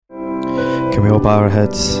Can we all bow our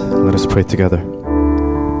heads? Let us pray together.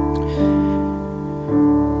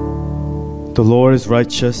 The Lord is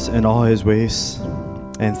righteous in all his ways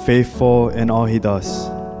and faithful in all he does.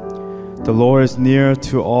 The Lord is near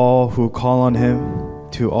to all who call on him,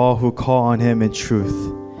 to all who call on him in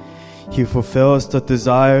truth. He fulfills the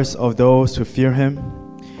desires of those who fear him.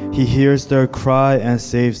 He hears their cry and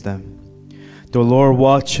saves them. The Lord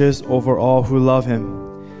watches over all who love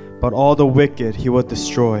him, but all the wicked he will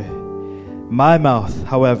destroy. My mouth,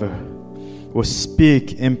 however, will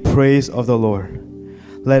speak in praise of the Lord.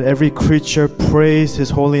 Let every creature praise his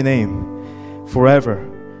holy name forever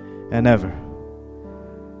and ever.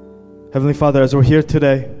 Heavenly Father, as we're here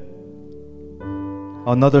today,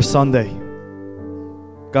 another Sunday,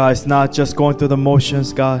 God, it's not just going through the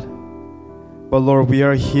motions, God, but Lord, we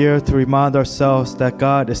are here to remind ourselves that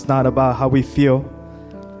God, it's not about how we feel,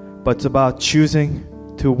 but it's about choosing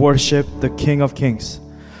to worship the King of Kings.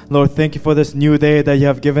 Lord, thank you for this new day that you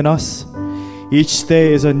have given us. Each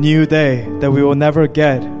day is a new day that we will never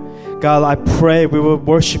get. God, I pray we will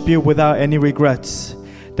worship you without any regrets.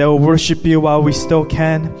 That will worship you while we still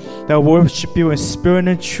can. That will worship you in spirit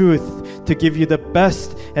and truth, to give you the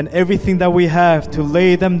best and everything that we have, to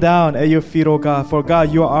lay them down at your feet, oh God. For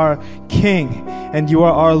God, you are our King and you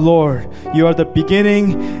are our Lord. You are the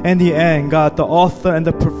beginning and the end, God, the author and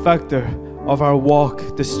the perfecter of our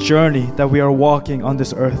walk, this journey that we are walking on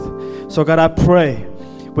this earth. So God, I pray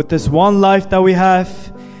with this one life that we have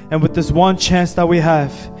and with this one chance that we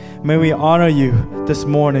have, may we honor you this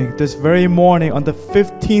morning, this very morning on the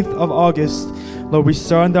 15th of August. Lord, we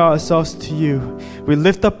surrender ourselves to you. We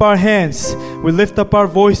lift up our hands, we lift up our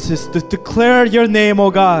voices to declare your name, oh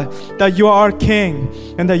God, that you are our King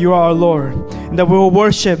and that you are our Lord, and that we will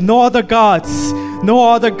worship no other gods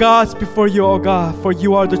before you, oh God, for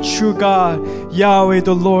you are the true God, Yahweh,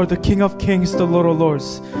 the Lord, the King of Kings, the Lord of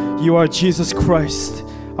Lords. You are Jesus Christ,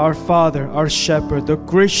 our Father, our Shepherd, the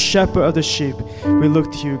great Shepherd of the sheep. We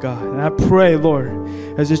look to you, God. And I pray, Lord,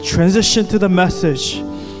 as we transition to the message,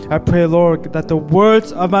 I pray, Lord, that the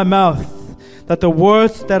words of my mouth, that the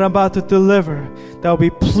words that I'm about to deliver, that will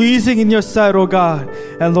be pleasing in your sight, oh God.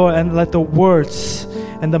 And Lord, and let the words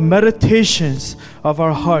and the meditations of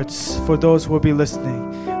our hearts for those who will be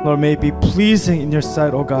listening, Lord, may it be pleasing in your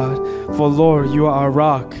sight, oh God. For Lord, you are our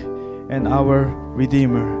rock and our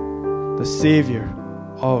Redeemer, the Savior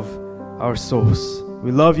of our souls.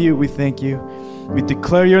 We love you, we thank you. We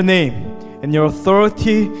declare your name and your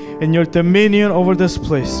authority and your dominion over this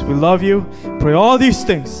place. We love you. Pray all these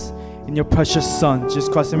things in your precious Son, Jesus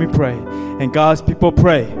Christ, and we pray. And God's people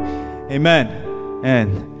pray. Amen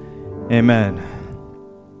and amen.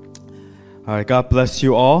 All right, God bless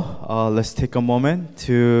you all. Let's take a moment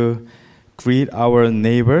to greet our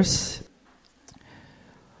neighbors.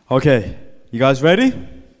 Okay, you guys ready?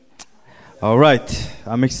 All right,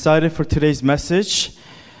 I'm excited for today's message.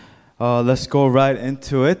 Let's go right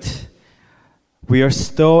into it. We are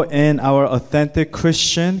still in our Authentic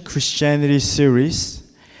Christianity series.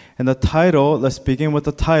 And the title, let's begin with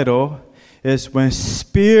the title, is When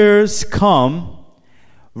Spears Come,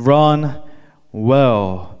 Run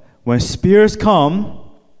Well. When spears come,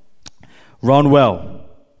 run well.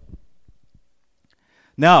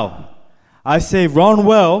 Now, I say run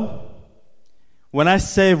well. When I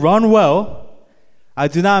say run well, I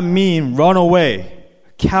do not mean run away,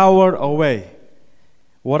 cower away.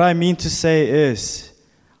 What I mean to say is,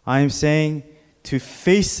 I am saying to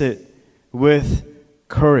face it with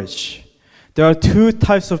courage. There are two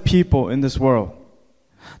types of people in this world.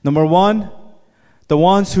 Number one, the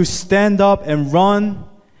ones who stand up and run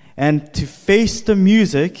and to face the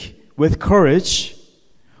music with courage.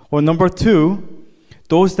 Or number two,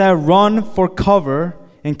 those that run for cover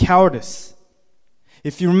in cowardice.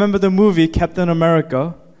 If you remember the movie Captain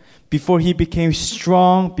America, before he became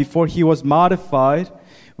strong, before he was modified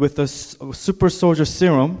with a super soldier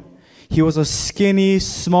serum, he was a skinny,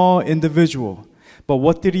 small individual. But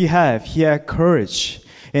what did he have? He had courage.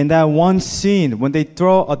 In that one scene, when they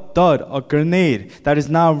throw a grenade that is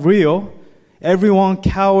not real, everyone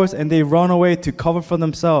cowers and they run away to cover for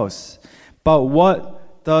themselves. But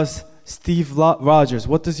what does Steve Rogers,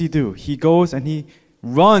 what does he do? He goes and he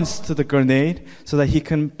runs to the grenade so that he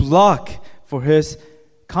can block for his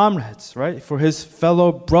comrades, right? For his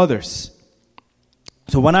fellow brothers.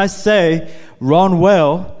 So when I say run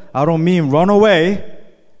well, I don't mean run away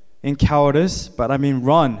in cowardice, but I mean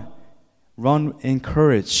run in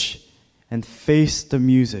courage and face the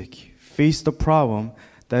music, face the problem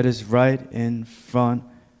that is right in front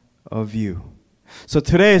of you. So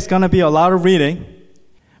today it's going to be a lot of reading,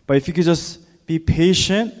 but if you could just be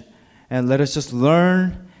patient and let us just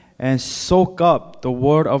learn and soak up the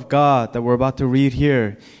word of God that we're about to read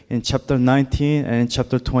here in chapter 19 and in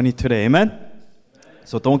chapter 20 today. Amen?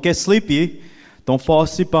 So don't get sleepy. Don't fall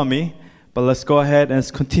asleep on me. But let's go ahead and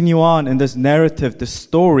let's continue on in this narrative, this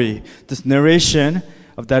story, this narration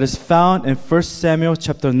that is found in 1 Samuel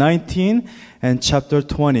chapter 19 and chapter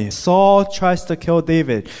 20. Saul tries to kill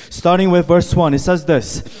David. Starting with verse 1, it says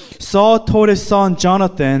this: Saul told his son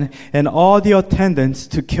Jonathan and all the attendants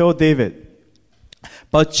to kill David.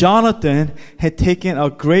 But Jonathan had taken a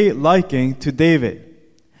great liking to David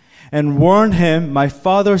and warned him, "My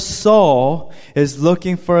father Saul is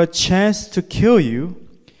looking for a chance to kill you.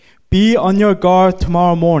 Be on your guard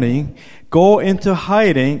tomorrow morning. Go into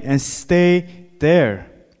hiding and stay there.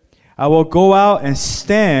 I will go out and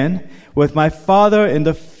stand with my father in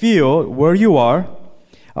the field where you are.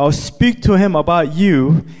 I will speak to him about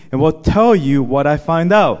you and will tell you what I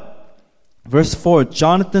find out." Verse 4,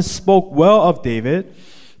 Jonathan spoke well of David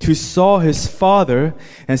to Saul his father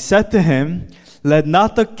and said to him, "Let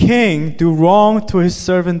not the king do wrong to his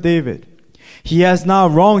servant David. He has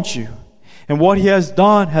not wronged you, and what he has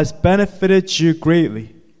done has benefited you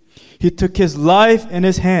greatly. He took his life in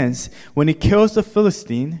his hands when he kills the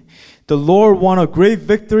Philistine. The Lord won a great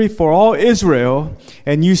victory for all Israel,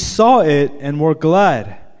 and you saw it and were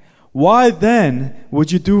glad. Why then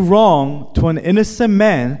would you do wrong to an innocent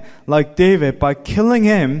man like David by killing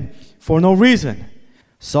him for no reason?"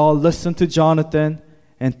 Saul listened to Jonathan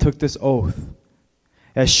and took this oath: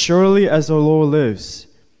 "As surely as the Lord lives,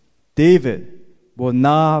 David will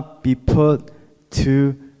not be put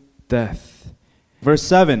to death." Verse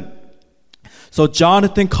 7. So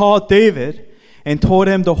Jonathan called David and told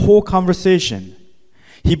him the whole conversation.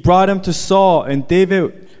 He brought him to Saul, and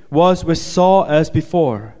David was with Saul as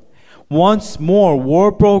before. Once more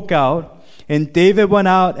war broke out, and David went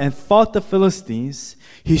out and fought the Philistines.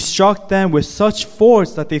 He struck them with such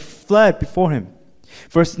force that they fled before him.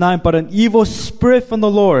 Verse 9, but an evil spirit from the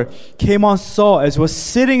Lord came on Saul as he was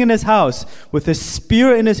sitting in his house with his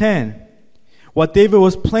spear in his hand. While David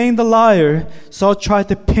was playing the lyre, Saul tried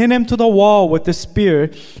to pin him to the wall with the spear,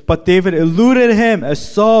 but David eluded him as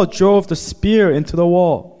Saul drove the spear into the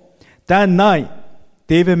wall. That night,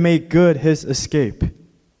 David made good his escape.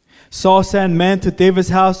 Saul sent men to David's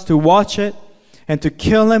house to watch it and to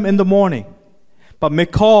kill him in the morning. But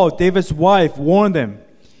Michal, David's wife, warned him,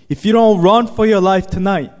 "If you don't run for your life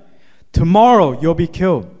tonight, tomorrow you'll be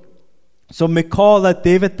killed." So Michal let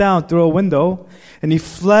David down through a window, and he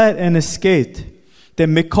fled and escaped.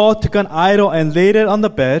 Then Michal took an idol and laid it on the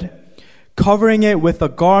bed, covering it with a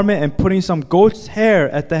garment and putting some goat's hair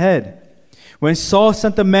at the head. When Saul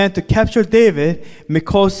sent the man to capture David,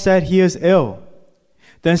 Michal said, "He is ill."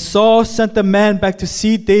 Then Saul sent the man back to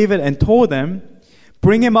see David and told them,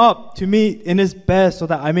 "Bring him up to me in his bed so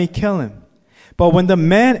that I may kill him." But when the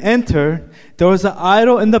man entered, there was an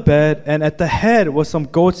idol in the bed, and at the head was some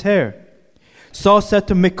goat's hair. Saul said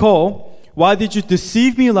to Michal, "Why did you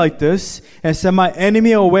deceive me like this and send my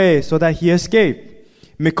enemy away so that he escaped?"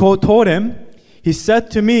 Michal told him, "He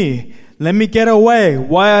said to me, 'Let me get away.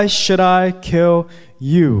 Why should I kill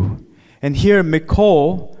you?'" And here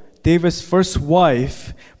Michal, David's first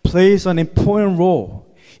wife, plays an important role.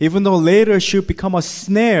 Even though later she would become a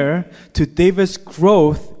snare to David's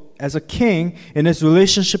growth as a king in his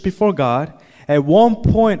relationship before God, at one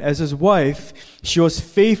point as his wife, she was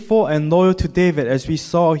faithful and loyal to David, as we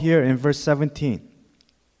saw here in verse 17.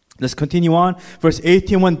 Let's continue on. Verse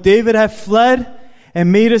 18, when David had fled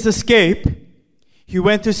and made his escape, he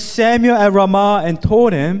went to Samuel at Ramah and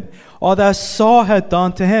told him all that Saul had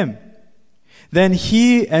done to him. Then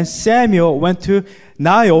he and Samuel went to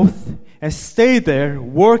Naioth and stayed there.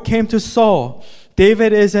 Word came to Saul,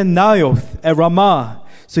 "David is in Naioth at Ramah."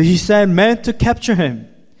 So he sent men to capture him.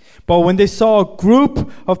 But when they saw a group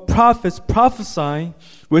of prophets prophesying,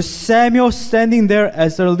 with Samuel standing there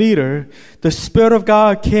as their leader, the Spirit of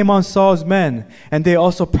God came on Saul's men, and they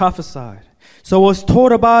also prophesied. Saul was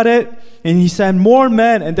told about it, and he sent more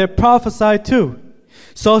men, and they prophesied too.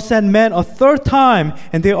 Saul sent men a third time,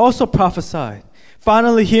 and they also prophesied.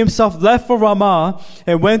 Finally, he himself left for Ramah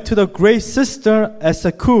and went to the great cistern at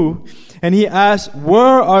Seku, and he asked,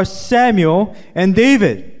 "Where are Samuel and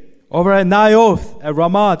David?" "Over at Naioth at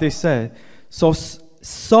Ramah," they said. So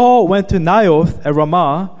Saul went to Naioth at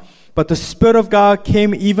Ramah, but the Spirit of God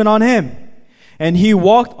came even on him. And he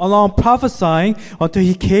walked along prophesying until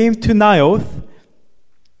he came to Naioth.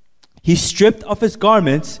 He stripped off his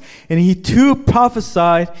garments, and he too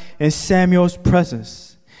prophesied in Samuel's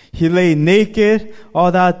presence. He lay naked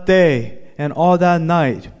all that day and all that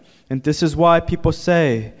night. And this is why people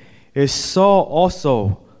say, "Is Saul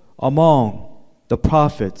also among the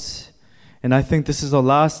prophets?" And I think this is the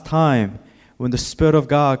last time when the Spirit of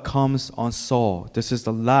God comes on Saul. This is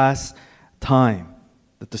the last time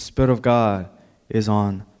that the Spirit of God is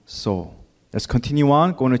on Saul. Let's continue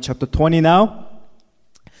on, going to chapter 20 now.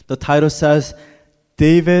 The title says,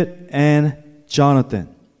 David and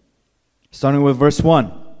Jonathan. Starting with verse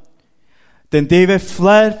 1. Then David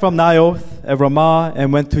fled from Naioth at Ramah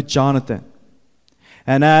and went to Jonathan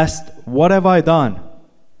and asked, What have I done?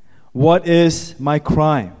 What is my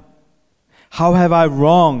crime? How have I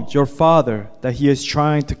wronged your father that he is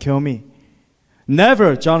trying to kill me?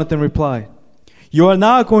 Never, Jonathan replied. You are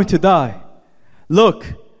not going to die. Look,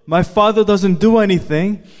 my father doesn't do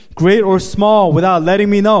anything, great or small, without letting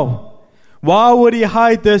me know. Why would he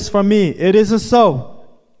hide this from me? It isn't so.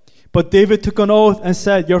 But David took an oath and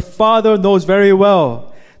said, Your father knows very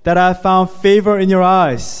well that I have found favor in your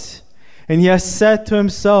eyes. And he has said to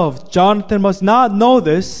himself, Jonathan must not know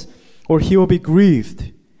this, or he will be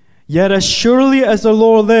grieved. Yet as surely as the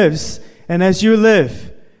Lord lives, and as you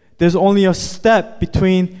live, there's only a step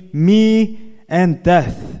between me and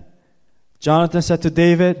death. Jonathan said to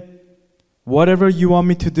David, Whatever you want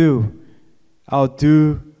me to do, I'll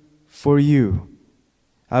do for you.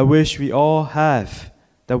 I wish we will have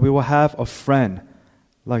a friend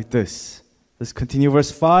like this. Let's continue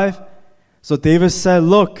verse 5. So David said,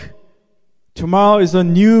 Look, tomorrow is a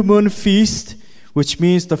new moon feast, which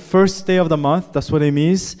means the first day of the month. That's what it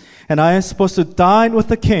means. And I am supposed to dine with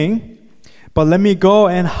the king, but let me go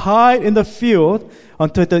and hide in the field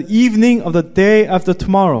until the evening of the day after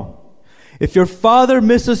tomorrow. If your father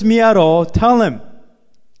misses me at all, tell him.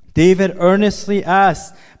 David earnestly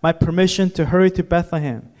asked my permission to hurry to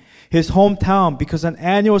Bethlehem, his hometown, because an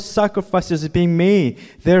annual sacrifice is being made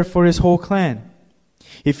there for his whole clan.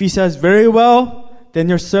 If he says, Very well, then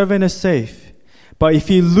your servant is safe. But if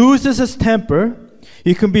he loses his temper,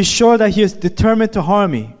 you can be sure that he is determined to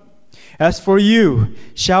harm me. As for you,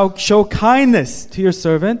 shall show kindness to your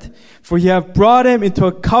servant, for you have brought him into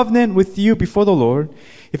a covenant with you before the Lord.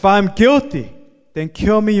 If I am guilty, then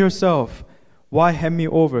kill me yourself. Why hand me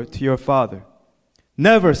over to your father?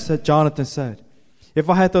 Never, Jonathan said. If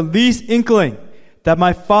I had the least inkling that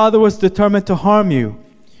my father was determined to harm you,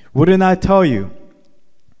 wouldn't I tell you?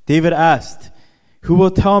 David asked, Who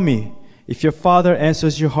will tell me if your father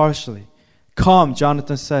answers you harshly? Come,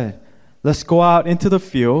 Jonathan said, let's go out into the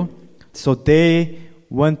field. So they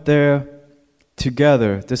went there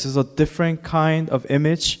together. This is a different kind of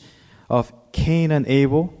image of Cain and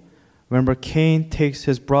Abel. Remember, Cain takes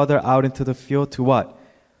his brother out into the field to what?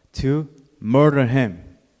 To murder him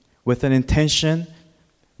with an intention,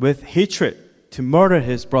 with hatred, to murder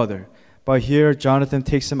his brother. But here, Jonathan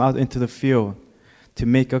takes him out into the field to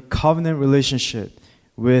make a covenant relationship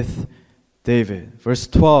with David. Verse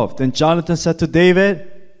 12, Then Jonathan said to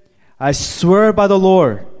David, I swear by the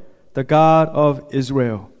Lord, the God of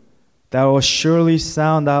Israel, that I will surely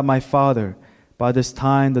sound out my father by this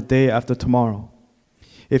time the day after tomorrow.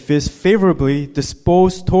 If he is favorably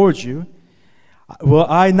disposed towards you, will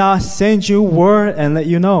I not send you word and let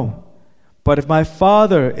you know? But if my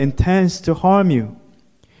father intends to harm you,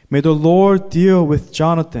 may the Lord deal with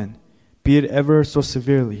Jonathan, be it ever so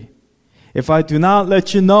severely. If I do not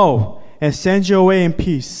let you know and send you away in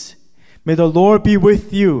peace, may the Lord be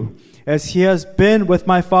with you as he has been with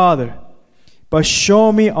my father. But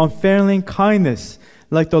show me unfailing kindness,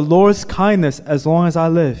 like the Lord's kindness, as long as I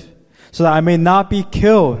live, so that I may not be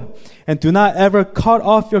killed. And do not ever cut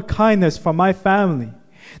off your kindness from my family,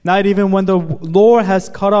 not even when the Lord has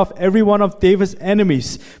cut off every one of David's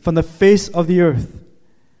enemies from the face of the earth.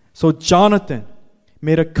 So Jonathan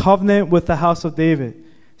made a covenant with the house of David,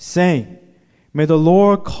 saying, May the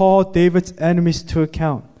Lord call David's enemies to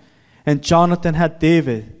account. And Jonathan had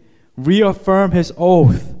David reaffirm his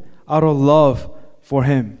oath out of love for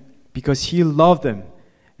him, because he loved him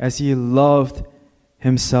as he loved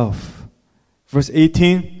himself. Verse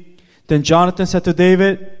 18, Then Jonathan said to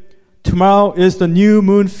David, Tomorrow is the new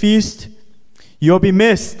moon feast. You'll be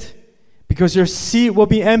missed, because your seat will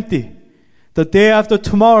be empty. The day after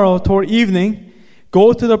tomorrow, toward evening,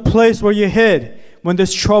 go to the place where you hid when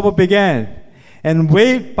this trouble began, and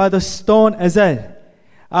wait by the stone Ezel.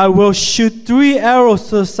 I will shoot 3 arrows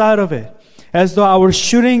to the side of it, as though I were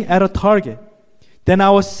shooting at a target. Then I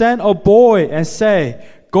will send a boy and say,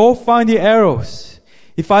 Go find the arrows.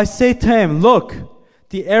 If I say to him, Look,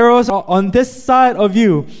 the arrows are on this side of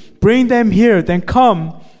you, bring them here, then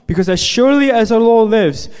come, because as surely as the Lord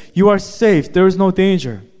lives, you are safe, there is no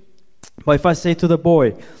danger. But if I say to the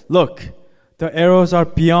boy, Look, the arrows are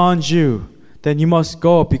beyond you, then you must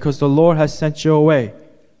go, because the Lord has sent you away.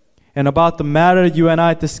 And about the matter you and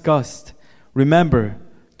I discussed, remember,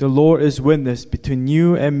 the Lord is witness between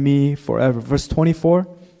you and me forever. Verse 24.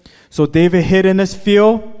 So David hid in his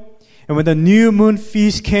field, and when the new moon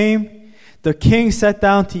feast came, the king sat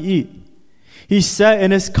down to eat. He sat in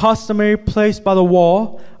his customary place by the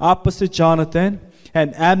wall, opposite Jonathan,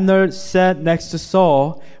 and Abner sat next to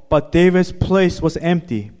Saul, but David's place was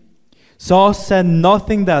empty. Saul said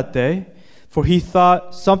nothing that day, for he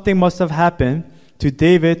thought something must have happened to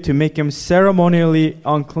David to make him ceremonially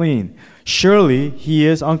unclean. Surely he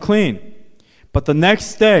is unclean. But the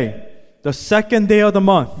next day, the second day of the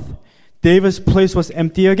month, David's place was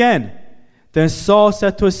empty again. Then Saul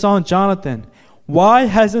said to his son Jonathan, "Why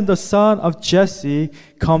hasn't the son of Jesse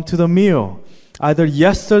come to the meal, either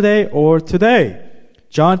yesterday or today?"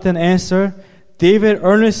 Jonathan answered, "David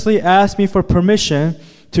earnestly asked me for permission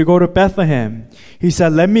to go to Bethlehem. He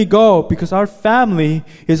said, 'Let me go, because our family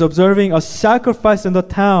is observing a sacrifice in the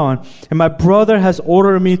town, and my brother has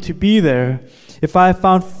ordered me to be there. If I have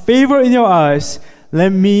found favor in your eyes,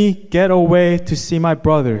 let me get away to see my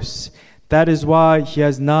brothers.' That is why he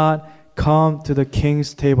has not come to the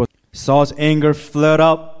king's table." Saul's anger flared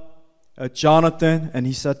up at Jonathan, and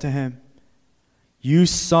he said to him, "You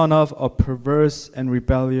son of a perverse and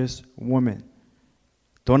rebellious woman,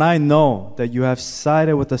 don't I know that you have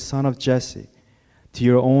sided with the son of Jesse to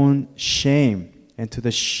your own shame and to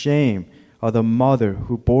the shame of the mother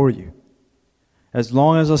who bore you? As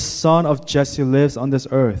long as the son of Jesse lives on this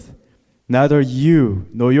earth, neither you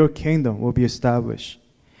nor your kingdom will be established.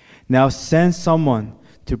 Now send someone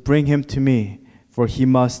to bring him to me, for he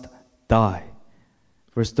must die."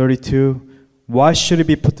 Verse 32, "Why should he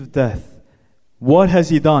be put to death? What has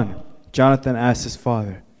he done?" Jonathan asked his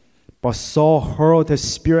father. But Saul hurled his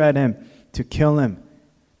spear at him to kill him.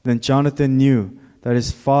 Then Jonathan knew that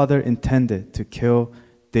his father intended to kill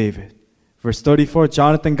David. Verse 34,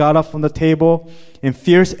 Jonathan got up from the table in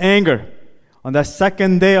fierce anger. On that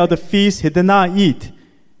second day of the feast, he did not eat,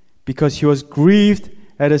 because he was grieved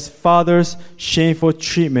at his father's shameful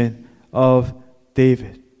treatment of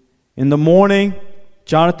David. In the morning,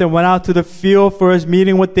 Jonathan went out to the field for his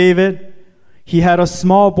meeting with David. He had a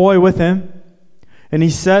small boy with him, and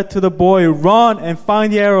he said to the boy, "Run and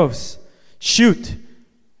find the arrows. Shoot."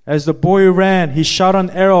 As the boy ran, he shot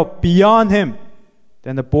an arrow beyond him.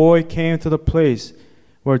 Then the boy came to the place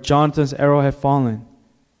where Jonathan's arrow had fallen.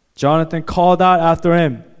 Jonathan called out after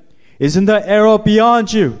him, "Isn't the arrow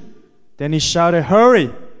beyond you?" Then he shouted,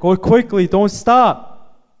 "Hurry, go quickly, don't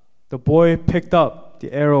stop." The boy picked up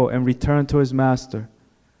the arrow and returned to his master.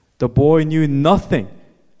 The boy knew nothing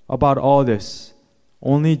about all this.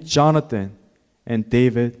 Only Jonathan and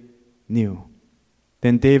David knew.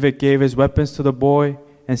 Then David gave his weapons to the boy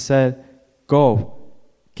and said, "Go,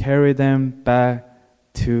 carry them back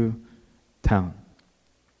to town."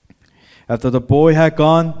 After the boy had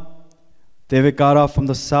gone, David got up from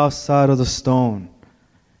the south side of the stone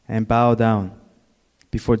and bowed down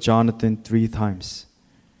before Jonathan 3 times,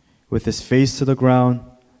 with his face to the ground.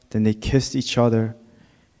 Then they kissed each other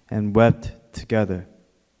and wept together,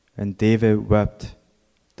 and David wept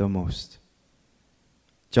the most.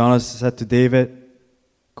 Jonathan said to David,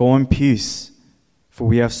 "Go in peace, for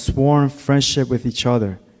we have sworn friendship with each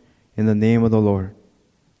other in the name of the Lord,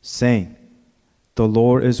 saying, 'The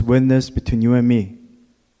Lord is witness between you and me,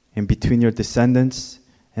 and between your descendants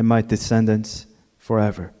and my descendants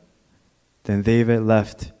forever.'" Then David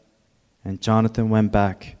left, and Jonathan went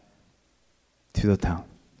back to the town.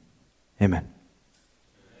 Amen.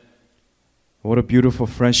 What a beautiful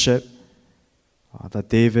friendship that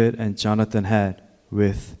David and Jonathan had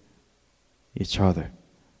with each other.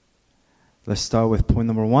 Let's start with point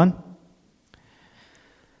number 1.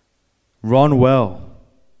 Run well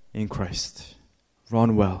in Christ.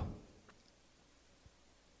 Run well.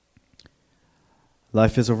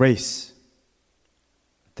 Life is a race.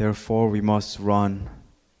 Therefore, we must run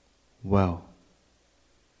well.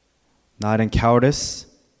 Not in cowardice,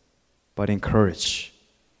 but in courage.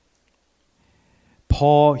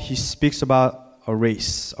 Paul, he speaks about a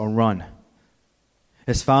race, a run.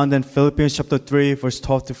 It's found in Philippians chapter 3, verse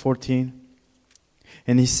 12 to 14.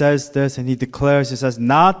 And he says this, and he declares, he says,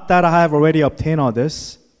 "Not that I have already obtained all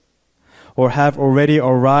this, or have already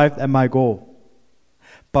arrived at my goal,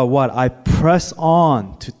 but what? I press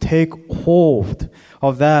on to take hold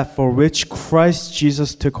of that for which Christ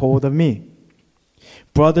Jesus took hold of me.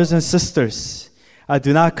 Brothers and sisters, I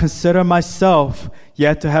do not consider myself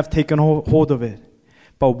yet to have taken hold of it.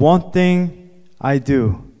 But one thing I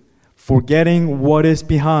do, forgetting what is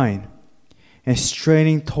behind and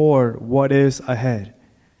straining toward what is ahead.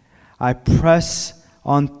 I press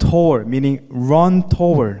on toward, meaning run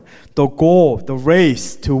toward the goal, the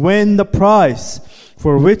race, to win the prize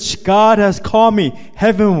for which God has called me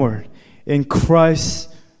heavenward in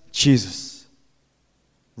Christ Jesus.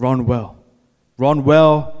 Run well. Run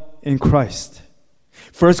well in Christ.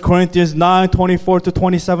 1 Corinthians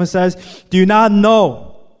 9:24-27 says, do you not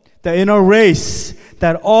know that in a race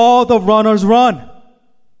that all the runners run,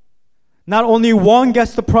 not only one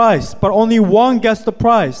gets the prize, but only one gets the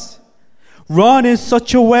prize. Run in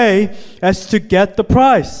such a way as to get the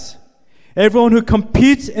prize. Everyone who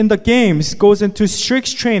competes in the games goes into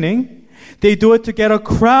strict training. They do it to get a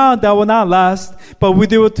crown that will not last, but we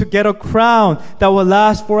do it to get a crown that will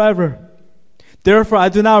last forever. Therefore, I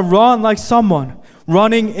do not run like someone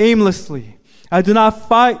running aimlessly. I do not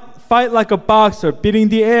fight like a boxer beating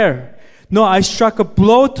the air. No, I strike a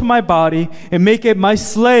blow to my body and make it my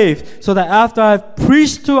slave, so that after I have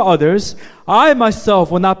preached to others, I myself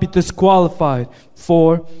will not be disqualified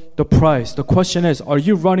for the prize. The question is, are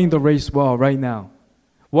you running the race well right now?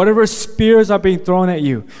 Whatever spears are being thrown at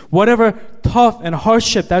you, whatever tough and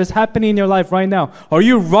hardship that is happening in your life right now, are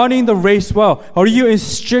you running the race well? Are you in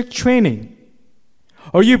strict training?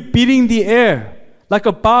 Are you beating the air like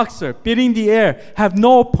a boxer, beating the air, have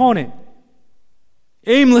no opponent,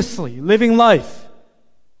 aimlessly living life?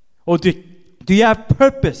 Or do you have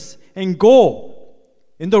purpose and goal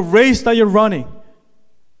in the race that you're running?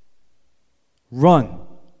 Run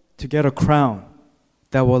to get a crown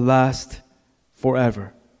that will last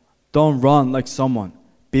forever. Don't run like someone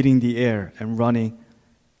beating the air and running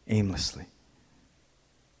aimlessly.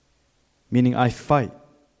 Meaning I fight.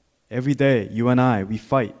 Every day, you and I, we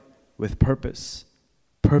fight with purpose.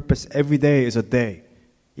 Purpose every day is a day.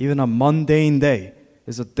 Even a mundane day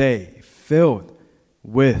is a day filled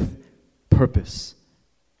with purpose.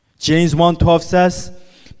 James 1:12 says,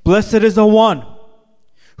 blessed is the one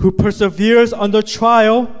who perseveres under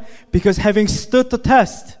trial, because having stood the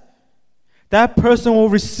test, that person will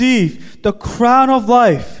receive the crown of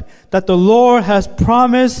life that the Lord has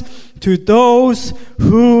promised to those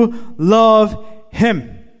who love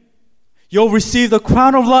Him. You'll receive the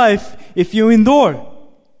crown of life if you endure.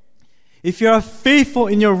 If you are faithful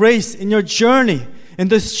in your race, in your journey, in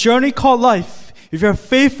this journey called life, if you're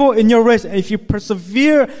faithful in your race, and if you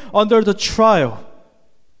persevere under the trial,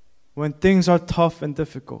 when things are tough and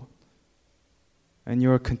difficult, and you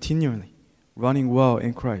are continually running well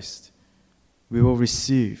in Christ, we will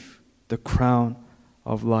receive the crown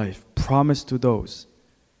of life promised to those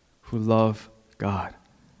who love God.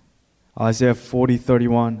 Isaiah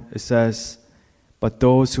 40:31, it says, but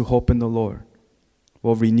those who hope in the Lord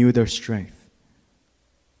will renew their strength.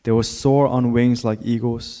 They will soar on wings like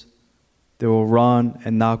eagles. They will run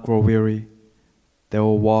and not grow weary. They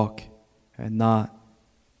will walk and not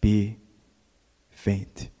be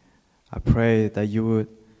faint. I pray that you would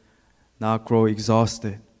not grow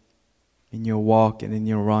exhausted in your walk and in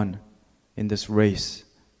your run in this race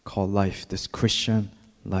called life, this Christian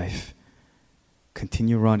life.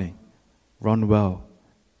 Continue running. Run well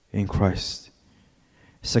in Christ.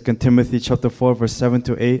 2 Timothy chapter 4, verse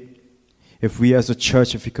 7-8. If we as a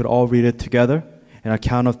church, if we could all read it together in a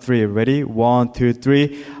count of 3. Ready? 1, 2,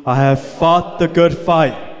 3. I have fought the good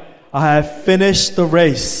fight. I have finished the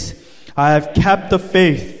race. I have kept the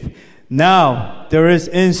faith. Now there is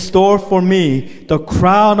in store for me the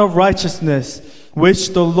crown of righteousness, which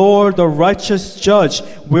the Lord, the righteous judge,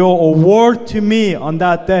 will award to me on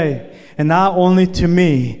that day. And not only to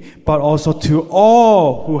me, but also to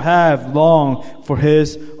all who have longed for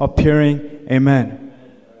His appearing. Amen.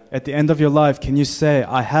 At the end of your life, can you say,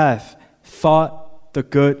 I have fought the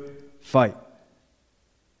good fight,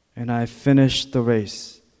 and I have finished the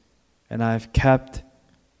race, and I have kept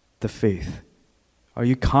the faith? Are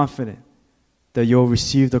you confident that you'll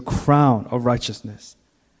receive the crown of righteousness,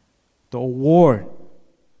 the award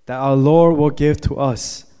that our Lord will give to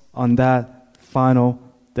us on that final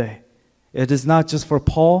day? It is not just for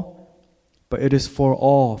Paul, but it is for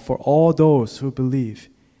all those who believe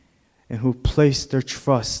and who place their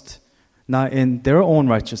trust not in their own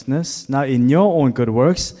righteousness, not in your own good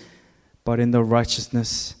works, but in the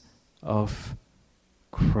righteousness of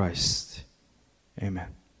Christ. Amen.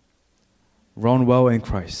 Run well in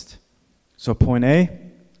Christ. So point A,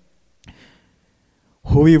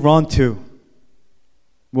 who we run to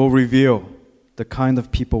will reveal the kind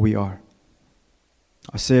of people we are.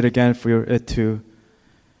 I'll say it again for you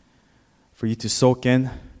to soak in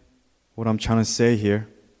what I'm trying to say here.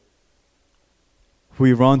 Who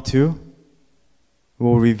we run to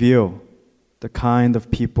will reveal the kind of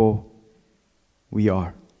people we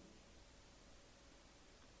are.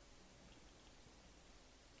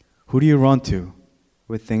 Who do you run to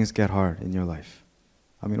when things get hard in your life?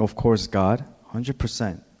 I mean, of course, God,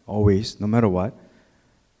 100%, always, no matter what.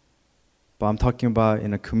 but I'm talking about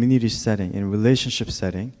in a community setting, in a relationship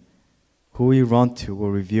setting, who we run to will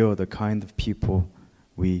reveal the kind of people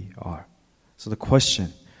we are. So the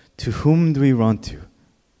question, to whom do we run to?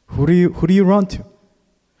 Who do you run to?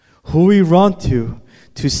 Who we run to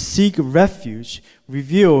seek refuge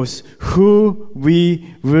reveals who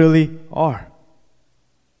we really are.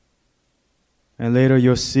 And later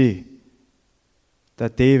you'll see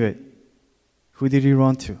that David, who did he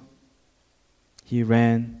run to? He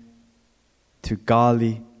ran to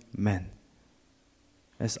godly men.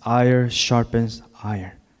 As iron sharpens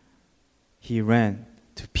iron, he ran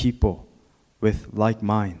to people with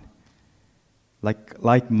like-minded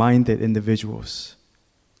individuals,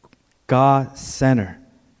 God-centered,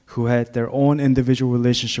 who had their own individual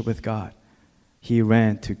relationship with God. He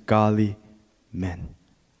ran to godly men.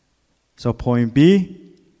 So point B,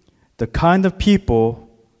 the kind of people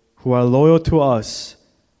who are loyal to us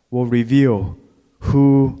will reveal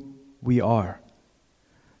who we are.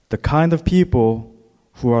 The kind of people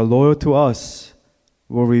who are loyal to us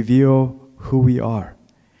will reveal who we are.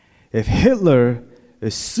 If Hitler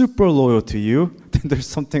is super loyal to you, then there's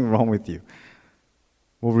something wrong with you.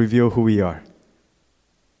 Will reveal who we are.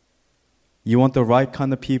 You want the right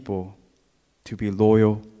kind of people to be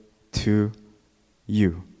loyal to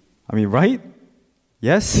you. I mean, right?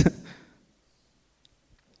 Yes?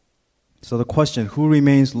 So the question, who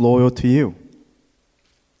remains loyal to you?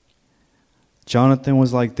 Jonathan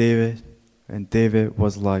was like David, and David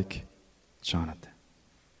was like Jonathan.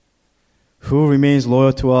 Who remains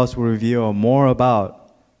loyal to us will reveal more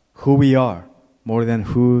about who we are, more than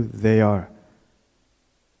who they are.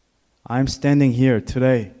 I'm standing here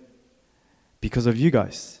today because of you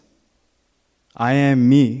guys. I am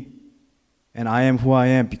me, and I am who I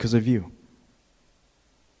am because of you.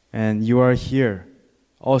 And you are here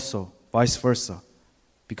also, vice versa,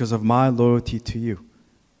 because of my loyalty to you.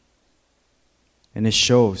 And it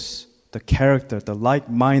shows the character, the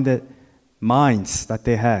like-minded minds that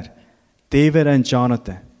they had. David and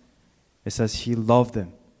Jonathan, it says he loved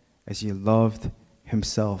them as he loved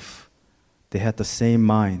himself. They had the same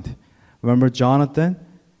mind. Remember Jonathan?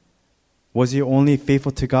 Was he only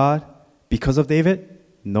faithful to God because of David?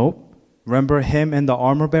 Nope. Remember him and the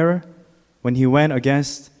armor bearer? When he went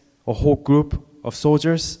against a whole group of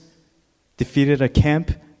soldiers, defeated a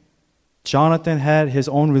camp? Jonathan had his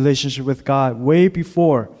own relationship with God way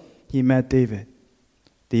before he met David.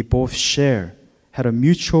 They both had a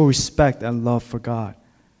mutual respect and love for God,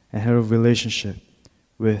 and had a relationship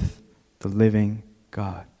with the living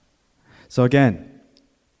God. So again,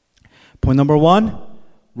 point number 1,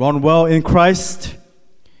 run well in Christ.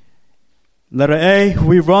 Letter A, who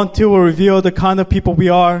we run to will reveal the kind of people we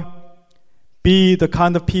are. B, the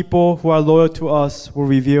kind of people who are loyal to us will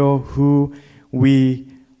reveal who we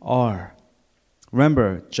are.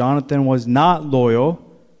 Remember, Jonathan was not loyal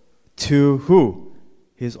to who?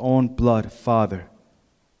 His own blood father.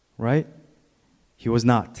 Right? He was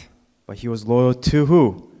not. But he was loyal to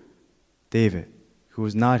who? David, who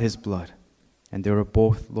was not his blood. And they were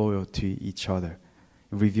both loyal to each other.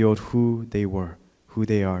 It revealed who they were, who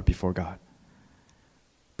they are before God.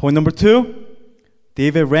 Point number 2,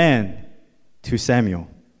 David ran to Samuel.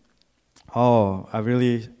 Oh,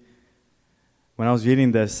 when I was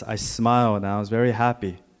reading this, I smiled and I was very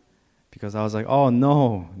happy because I was like, oh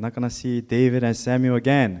no, I'm not going to see David and Samuel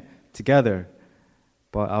again together.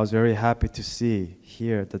 But I was very happy to see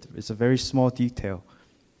here that it's a very small detail.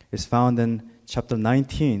 It's found in chapter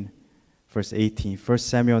 19, verse 18. 1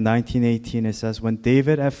 Samuel 19:18, it says, when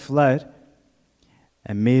David had fled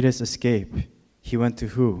and made his escape, he went to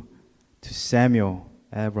who? To Samuel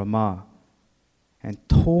at Ramah and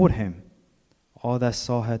told him all that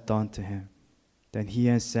Saul had done to him. Then he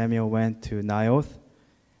and Samuel went to Naioth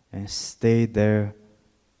and stayed there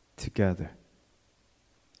together.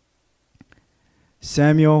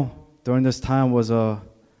 Samuel, during this time, was a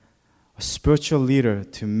spiritual leader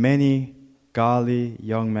to many godly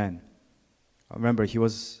young men. Remember, he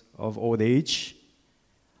was of old age.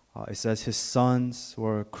 It says his sons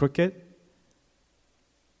were crooked,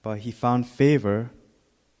 but he found favor.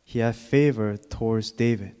 He had favor towards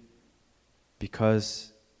David because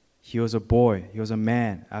he was a boy, he was a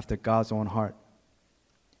man after God's own heart.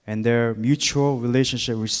 And their mutual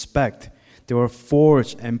relationship, respect, they were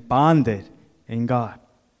forged and bonded in God.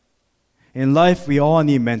 In life, we all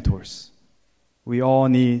need mentors. We all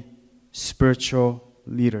need spiritual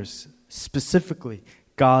leaders, specifically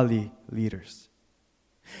godly leaders.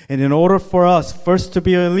 And in order for us first to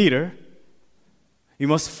be a leader, we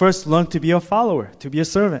must first learn to be a follower, to be a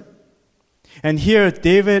servant. And here,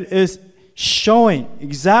 David is showing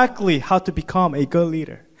exactly how to become a good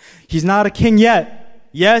leader. He's not a king yet,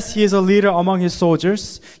 yes, he is a leader among his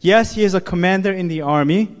soldiers. Yes, he is a commander in the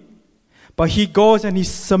army. But he goes and he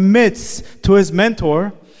submits to his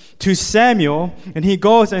mentor, to Samuel, and he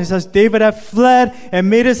goes and he says, David had fled and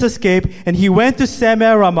made his escape, and he went to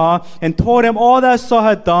Samuel Ramah and told him all that Saul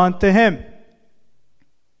had done to him.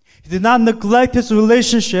 He did not neglect his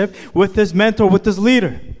relationship with his mentor, with his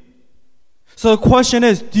leader. So the question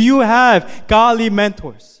is, do you have godly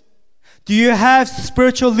mentors? Do you have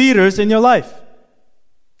spiritual leaders in your life?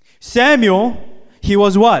 Samuel, he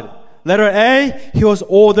was what? Letter A, he was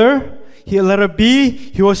older. Letter B,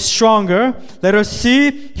 he was stronger. Letter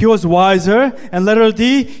C, he was wiser. And letter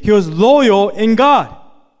D, he was loyal in God.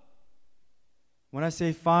 When I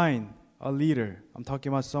say find a leader, I'm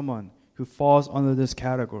talking about someone who falls under this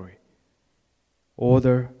category.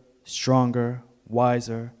 Older, stronger,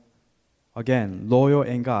 wiser. Again, loyal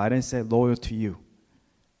in God. I didn't say loyal to you.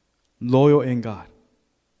 Loyal in God.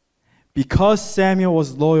 Because Samuel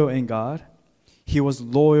was loyal in God, he was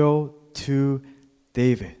loyal to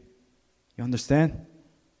David. You understand?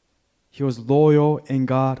 He was loyal in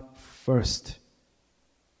God first.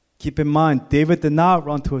 Keep in mind, David did not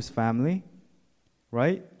run to his family,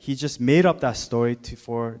 right? He just made up that story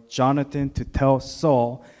for Jonathan to tell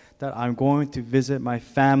Saul that I'm going to visit my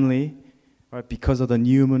family, right, because of the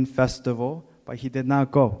new moon festival, but he did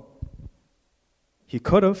not go. He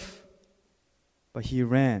could have, but he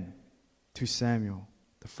ran to Samuel.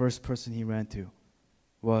 The first person he ran to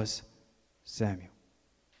was Samuel.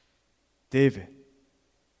 David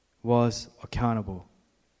was accountable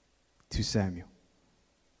to Samuel.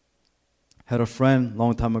 Had a friend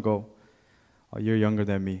long time ago, a year younger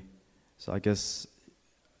than me. So I guess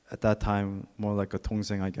at that time, more like a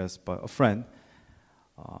동생, I guess, but a friend.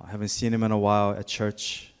 Haven't seen him in a while at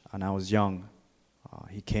church, and I was young.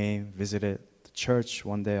 He came, visited the church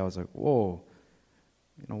one day. I was like, whoa,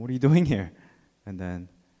 what are you doing here? And then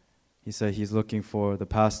he said he's looking for the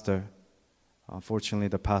pastor. Unfortunately,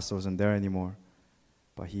 the pastor wasn't there anymore,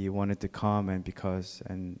 but he wanted to come,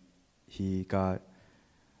 and he got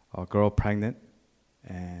a girl pregnant,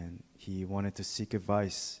 and he wanted to seek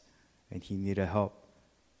advice, and he needed help.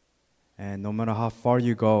 And no matter how far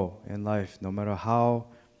you go in life, no matter how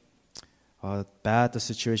bad the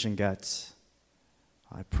situation gets,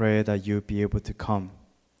 I pray that you'll be able to come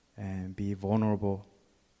and be vulnerable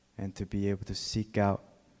and to be able to seek out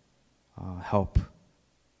help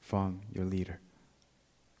from your leader.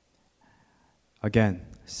 Again,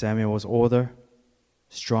 Samuel was older,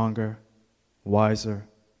 stronger, wiser,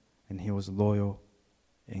 and he was loyal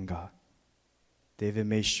in God. David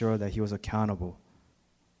made sure that he was accountable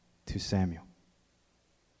to Samuel.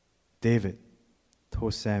 David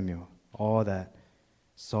told Samuel all that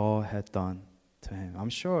Saul had done to him. I'm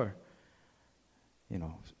sure,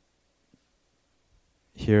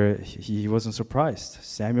 here he wasn't surprised.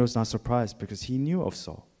 Samuel's not surprised because he knew of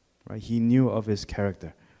Saul, right? He knew of his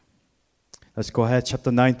character. Let's go ahead,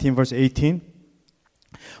 chapter 19, verse 18.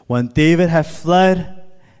 When David had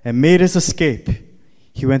fled and made his escape,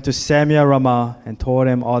 he went to Samuel Ramah and told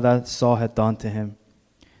him all that Saul had done to him.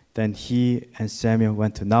 Then he and Samuel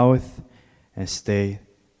went to Naoth and stayed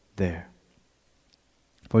there.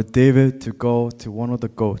 For David to go to one of the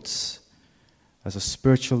goats as a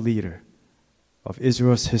spiritual leader of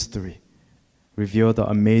Israel's history revealed the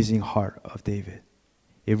amazing heart of David.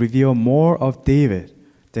 It revealed more of David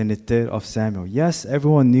than it did of Samuel. Yes,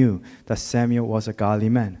 everyone knew that Samuel was a godly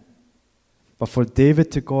man. But for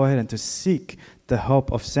David to go ahead and to seek the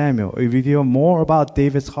help of Samuel, it revealed more about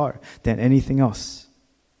David's heart than anything else.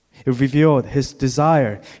 It revealed his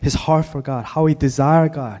desire, his heart for God, how he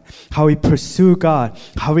desired God, how he pursued God,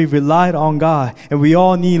 how he relied on God. And we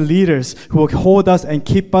all need leaders who will hold us and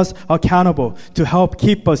keep us accountable, to help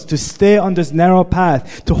keep us, to stay on this narrow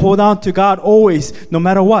path, to hold on to God always, no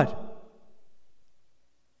matter what.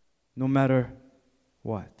 No matter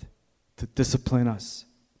what. To discipline us,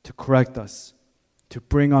 to correct us, to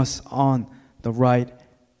bring us on the right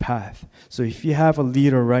path. So if you have a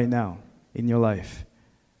leader right now in your life,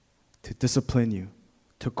 to discipline you,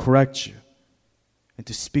 to correct you, and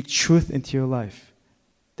to speak truth into your life,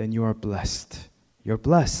 then you are blessed. You're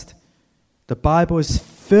blessed. The Bible is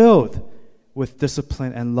filled with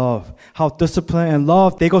discipline and love. How discipline and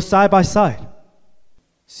love, they go side by side.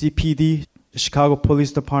 CPD, the Chicago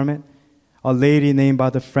Police Department, a lady named by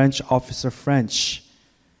the French officer French.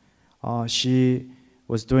 She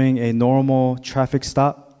was doing a normal traffic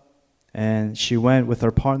stop, and she went with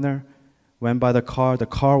her partner, went by the car. The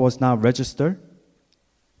car was not registered.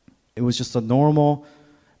 It was just a normal,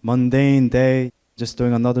 mundane day, just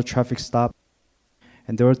doing another traffic stop.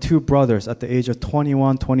 And there were two brothers at the age of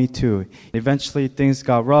 21, 22. Eventually, things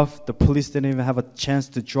got rough. The police didn't even have a chance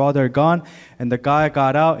to draw their gun. And the guy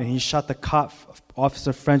got out and he shot the cop,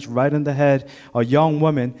 Officer French, right in the head. A young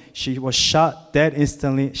woman, she was shot dead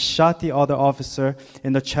instantly, shot the other officer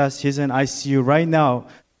in the chest. He's in ICU right now,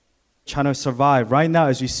 trying to survive. Right now,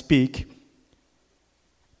 as we speak,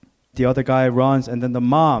 the other guy runs, and then the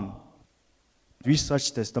mom,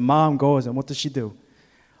 research this. The mom goes, and what does she do?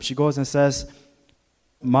 She goes and says,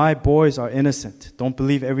 my boys are innocent. Don't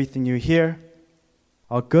believe everything you hear.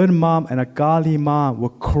 A good mom and a godly mom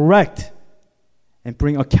will correct and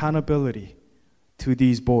bring accountability to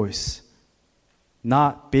these boys,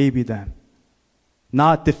 not baby them,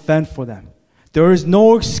 not defend for them. There is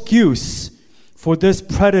no excuse for this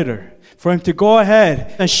predator, for him to go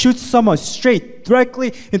ahead and shoot someone straight,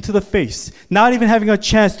 directly into the face, not even having a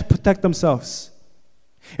chance to protect themselves.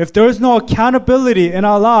 If there is no accountability in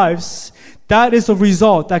our lives, that is the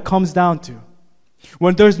result that comes down to.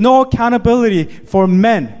 When there's no accountability for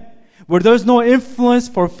men, where there's no influence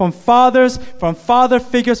from fathers, from father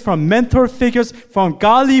figures, from mentor figures, from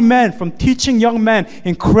godly men, from teaching young men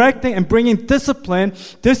in correcting and bringing discipline,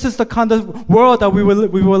 this is the kind of world that we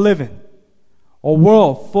will live in. A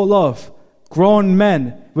world full of grown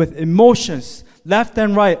men with emotions, left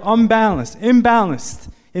and right, unbalanced,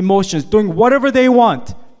 imbalanced emotions, doing whatever they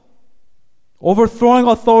want, overthrowing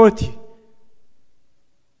authority.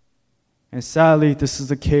 And sadly, this is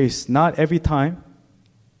the case, not every time,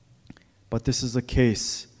 but this is the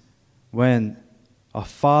case when a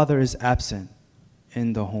father is absent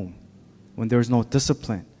in the home, when there is no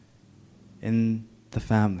discipline in the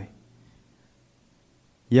family.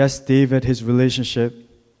 Yes, David, his relationship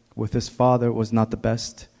with his father was not the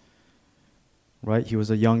best, right? He was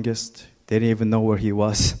the youngest. They didn't even know where he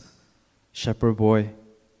was. Shepherd boy,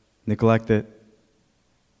 neglected.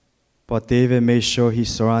 But David made sure he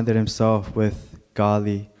surrounded himself with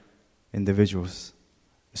godly individuals,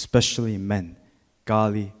 especially men,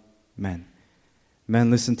 godly men.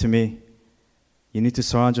 Men, listen to me. You need to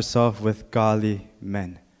surround yourself with godly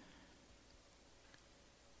men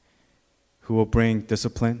who will bring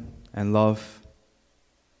discipline and love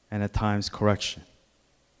and at times correction.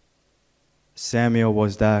 Samuel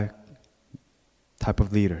was that type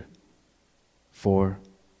of leader for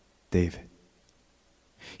David.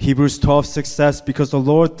 Hebrews 12:6 says, because the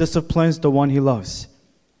Lord disciplines the one he loves,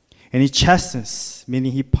 and he chastens,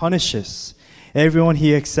 meaning he punishes, everyone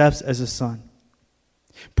he accepts as a son.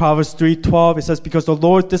 Proverbs 3:12, it says, because the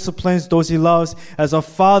Lord disciplines those he loves, as a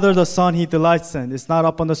father the son he delights in. It's not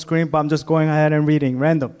up on the screen, but I'm just going ahead and reading,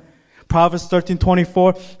 random. Proverbs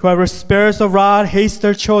 13:24, whoever spares the rod hates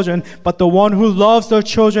their children, but the one who loves their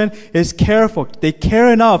children is careful. They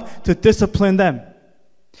care enough to discipline them.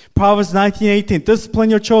 Proverbs 19:18, discipline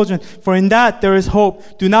your children, for in that there is hope.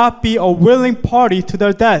 Do not be a willing party to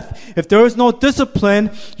their death. If there is no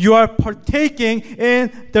discipline, you are partaking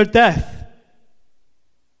in their death.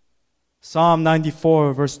 Psalm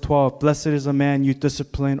 94, verse 12, blessed is the man you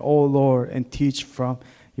discipline, O Lord, and teach from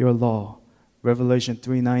your law. Revelation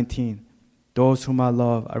 3:19, those whom I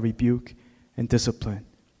love, I rebuke and discipline.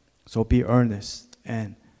 So be earnest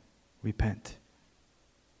and repent.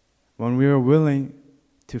 When we are willing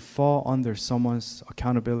to fall under someone's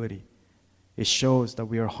accountability, it shows that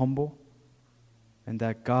we are humble and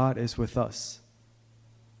that God is with us,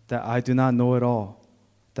 that I do not know it all,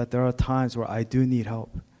 that there are times where I do need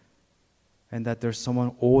help, and that there's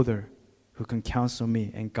someone older who can counsel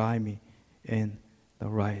me and guide me in the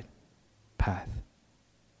right path.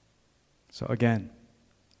 So again,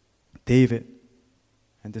 David,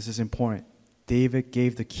 and this is important, David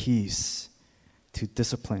gave the keys to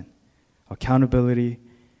discipline, accountability,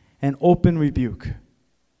 and open rebuke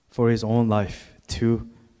for his own life to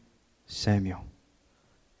Samuel.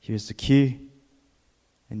 Here's the key,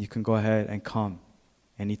 and you can go ahead and come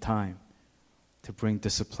anytime to bring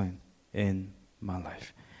discipline in my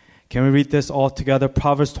life. Can we read this all together?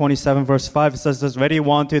 Proverbs 27, verse 5, it says this, ready,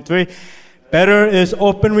 1, 2, 3. Better is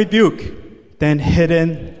open rebuke than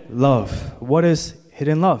hidden love. What is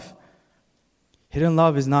hidden love? Hidden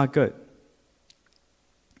love is not good.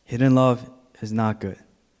 Hidden love is not good.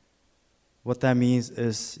 What that means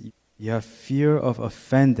is you have fear of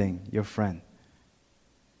offending your friend.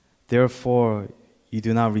 Therefore, you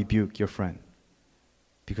do not rebuke your friend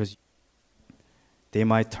because they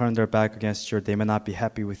might turn their back against you, or they may not be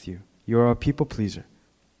happy with you. You're a people pleaser.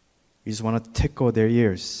 You just want to tickle their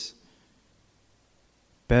ears.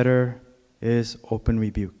 Better is open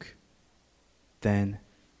rebuke than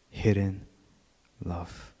hidden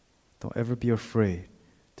love. Don't ever be afraid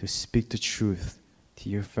to speak the truth to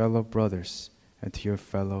your fellow brothers and to your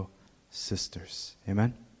fellow sisters.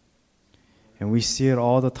 Amen? And we see it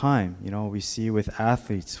all the time. We see it with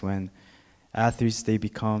athletes. When athletes, they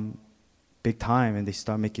become big time and they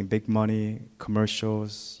start making big money,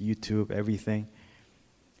 commercials, YouTube, everything.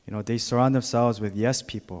 They surround themselves with yes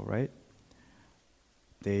people, right?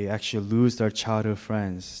 They actually lose their childhood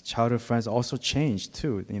friends. Childhood friends also change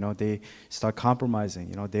too. They start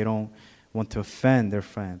compromising. They don't want to offend their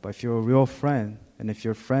friend. But if you're a real friend, and if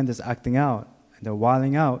your friend is acting out and they're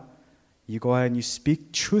wilding out, you go ahead and you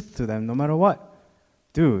speak truth to them no matter what.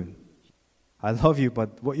 Dude, I love you,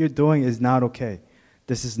 but what you're doing is not okay.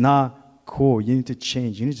 This is not cool. You need to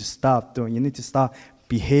change. You need to stop doing. You need to stop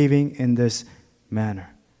behaving in this manner.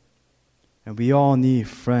 And we all need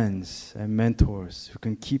friends and mentors who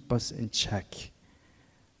can keep us in check.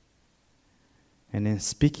 And in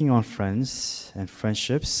speaking on friends and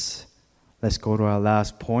friendships, let's go to our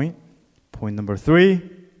last point. Point number 3.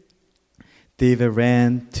 David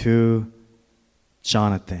ran to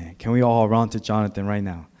Jonathan. Can we all run to Jonathan right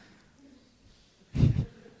now?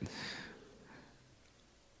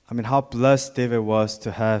 How blessed David was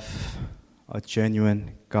to have a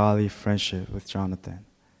genuine, godly friendship with Jonathan.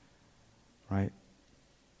 Right?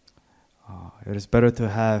 It is better to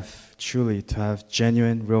have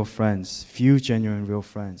genuine, real friends, few genuine, real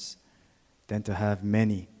friends, than to have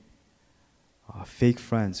many fake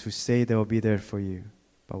friends who say they will be there for you,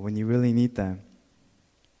 but when you really need them.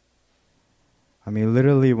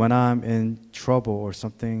 Literally, when I'm in trouble or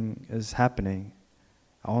something is happening,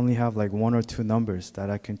 I only have like 1 or 2 numbers that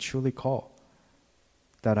I can truly call,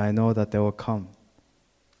 that I know that they will come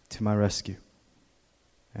to my rescue.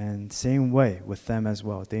 And same way with them as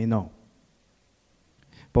well. They know.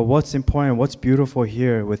 But what's important, what's beautiful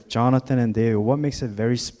here with Jonathan and David, what makes it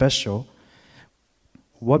very special,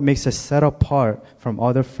 what makes it set apart from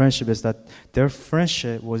other friendship is that their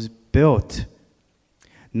friendship was built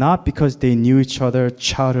not because they knew each other,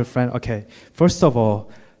 childhood friends. Okay, first of all,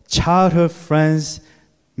 childhood friends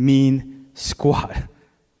mean squad.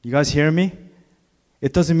 You guys hear me?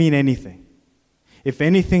 It doesn't mean anything. If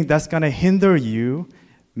anything, that's going to hinder you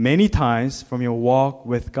many times from your walk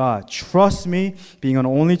with God. Trust me, being an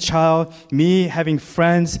only child, me having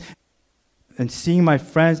friends and seeing my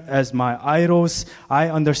friends as my idols, I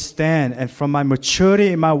understand. And from my maturity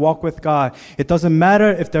in my walk with God, it doesn't matter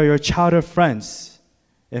if they're your childhood friends.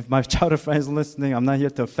 If my childhood friends are listening, I'm not here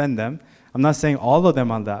to offend them. I'm not saying all of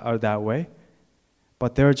them are that way,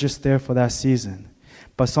 but they're just there for that season.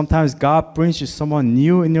 But sometimes God brings you someone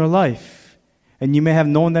new in your life, and you may have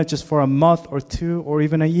known them just for a month or 2 or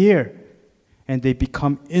even a year, and they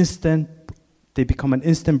become an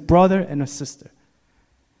instant brother and a sister.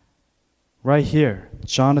 Right here,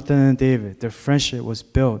 Jonathan and David, their friendship was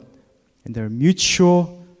built in their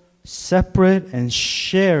mutual, separate, and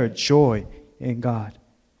shared joy in God.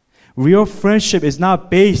 Real friendship is not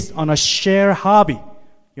based on a shared hobby.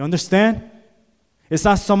 You understand? It's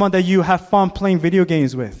not someone that you have fun playing video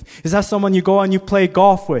games with. It's not someone you go and you play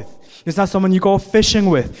golf with. It's not someone you go fishing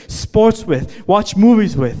with, sports with, watch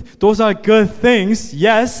movies with. Those are good things.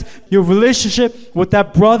 Yes, your relationship with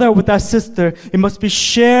that brother, with that sister, it must be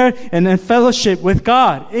shared and in fellowship with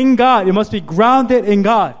God, in God. It must be grounded in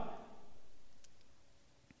God.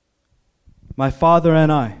 My father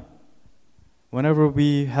and I, whenever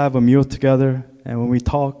we have a meal together and when we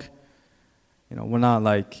talk, we're not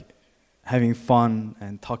like having fun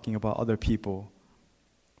and talking about other people,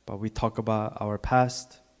 but we talk about our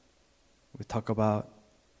past. We talk about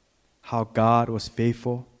how God was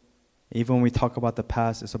faithful. Even when we talk about the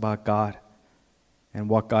past, it's about God and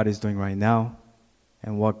what God is doing right now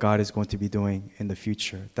and what God is going to be doing in the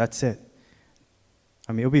future. That's it.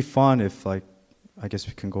 It'll be fun if, I guess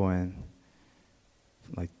we can go and,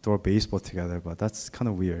 throw baseball together, but that's kind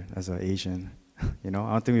of weird as an Asian. I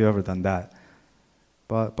don't think we've ever done that.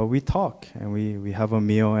 But we talk and we have a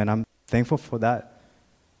meal, and I'm thankful for that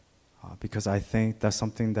because I think that's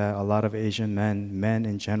something that a lot of Asian men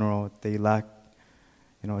in general, they lack,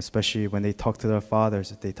 especially when they talk to their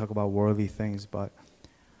fathers, they talk about worldly things. But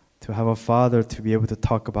to have a father to be able to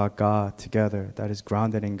talk about God together that is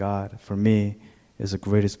grounded in God, for me, is the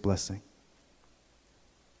greatest blessing.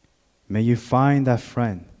 May you find that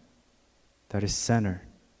friend that is centered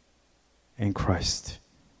in Christ,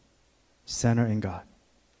 centered in God.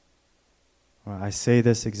 I say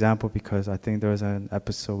this example because I think there was an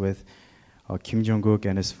episode with Kim Jong-kook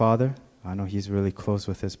and his father. I know he's really close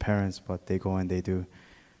with his parents, but they go and they do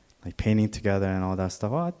painting together and all that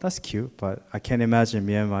stuff. Oh, that's cute, but I can't imagine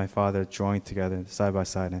me and my father drawing together side by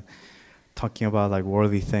side and talking about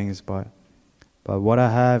worldly things. But what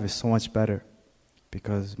I have is so much better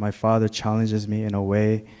because my father challenges me in a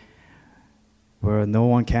way where no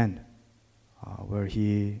one can. where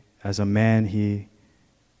he, as a man, he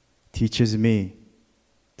teaches me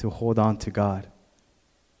to hold on to God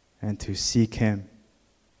and to seek Him.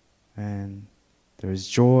 And there's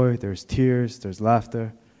joy, there's tears, there's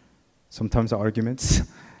laughter, sometimes arguments,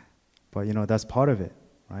 but that's part of it,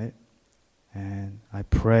 right? And I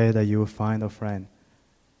pray that you will find a friend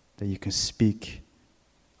that you can speak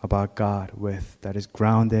about God with, that is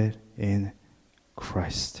grounded in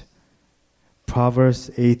Christ.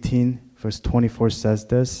 Proverbs 18 verse 24 says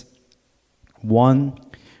this: one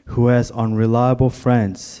who has unreliable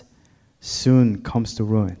friends soon comes to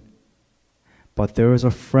ruin, but there is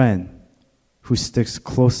a friend who sticks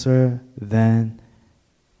closer than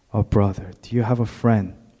a brother. Do you have a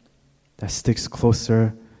friend that sticks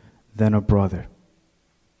closer than a brother?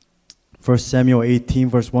 1 Samuel 18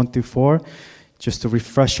 verse 1 through 4, just to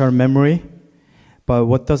refresh our memory. But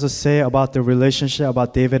what does it say about the relationship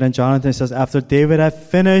about David and Jonathan? It says, after David had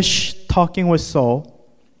finished talking with Saul,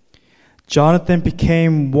 Jonathan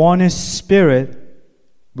became one in spirit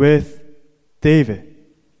with David,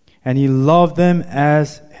 and he loved them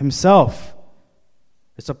as himself.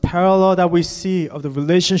 It's a parallel that we see of the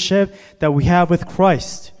relationship that we have with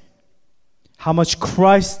Christ. How much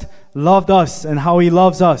Christ loved us and how He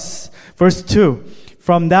loves us. Verse 2,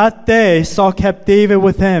 from that day Saul kept David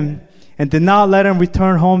with him and did not let him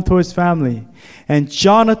return home to his family. And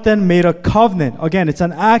Jonathan made a covenant. Again, it's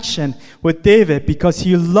an action with David because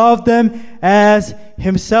he loved him as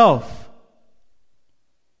himself.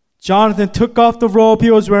 Jonathan took off the robe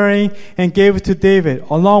he was wearing and gave it to David,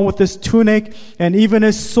 along with his tunic and even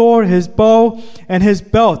his sword, his bow, and his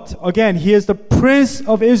belt. Again, he is the prince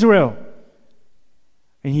of Israel.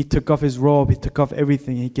 And he took off his robe, he took off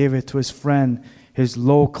everything, he gave it to his friend, his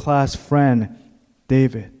low-class friend,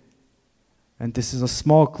 David. And this is a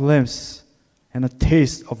small glimpse and a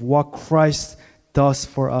taste of what Christ does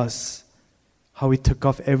for us. How He took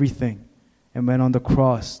off everything and went on the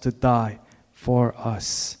cross to die for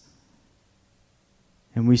us.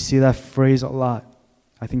 And we see that phrase a lot.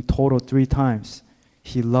 I think total 3 times.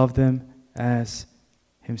 He loved them as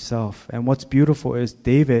himself. And what's beautiful is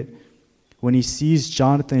David, when he sees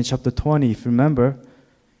Jonathan in chapter 20, if you remember,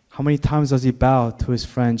 how many times does he bow to his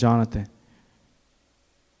friend Jonathan?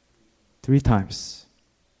 3 times.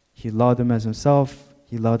 He loved him as himself.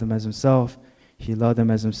 He loved him as himself. He loved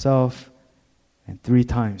him as himself. And 3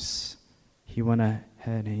 times he went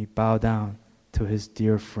ahead and he bowed down to his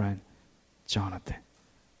dear friend Jonathan.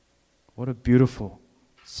 What a beautiful,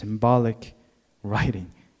 symbolic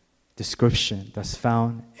writing, description that's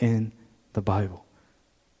found in the Bible.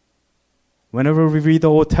 Whenever we read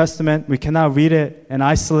the Old Testament, we cannot read it and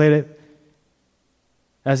isolate it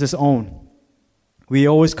as its own. We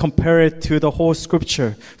always compare it to the whole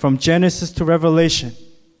scripture, from Genesis to Revelation.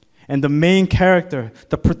 And the main character,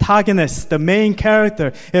 the protagonist, the main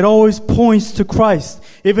character, it always points to Christ.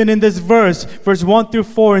 Even in this verse 1 through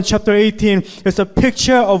 4 in chapter 18, it's a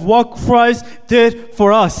picture of what Christ did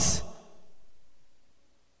for us.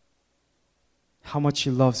 How much He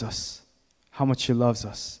loves us. How much He loves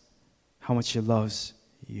us. How much He loves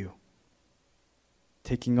you.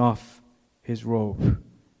 Taking off His robe,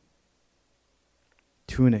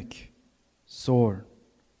 tunic, sword,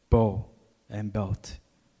 bow, and belt,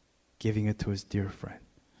 giving it to His dear friend.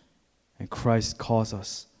 And Christ calls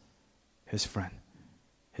us His friend,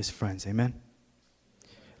 His friends. Amen?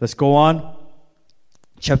 Let's go on.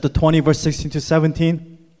 Chapter 20, verse 16 to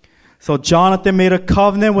 17. So Jonathan made a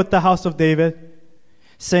covenant with the house of David,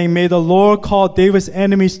 saying, may the Lord call David's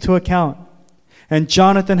enemies to account. And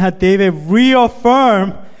Jonathan had David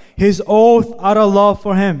reaffirm his oath out of love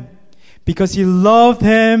for him, because he loved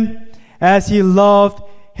him as he loved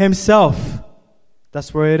himself.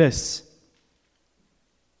 That's where it is.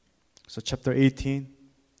 So chapter 18,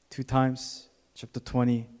 2 times. Chapter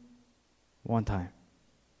 20, 1 time.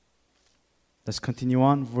 Let's continue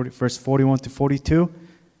on. Verse 41 to 42.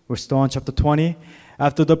 We're still on chapter 20.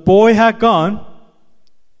 After the boy had gone,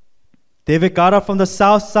 David got up from the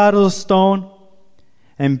south side of the stone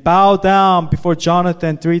and bowed down before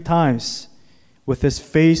Jonathan 3 times with his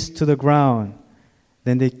face to the ground.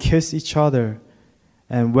 Then they kissed each other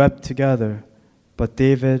and wept together. But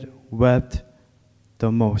David wept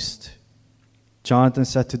the most. Jonathan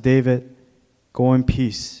said to David, go in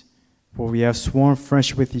peace, for we have sworn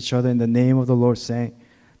friendship with each other in the name of the Lord, saying,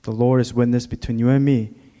 the Lord is witness between you and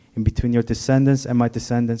me, and between your descendants and my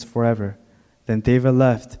descendants forever. Then David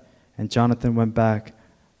left, and Jonathan went back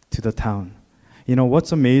to the town. You know,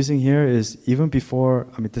 what's amazing here is even before,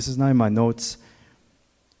 this is not in my notes.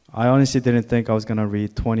 I honestly didn't think I was going to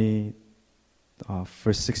read 20,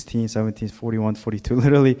 verse 16, 17, 41, 42.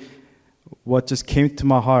 Literally, what just came to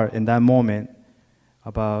my heart in that moment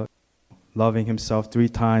about loving himself 3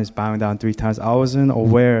 times, bowing down 3 times. I wasn't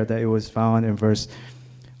aware that it was found in verse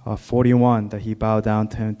 41 that he bowed down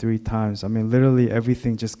to him 3 times. I mean, literally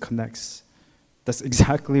everything just connects. That's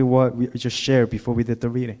exactly what we just shared before we did the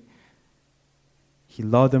reading. He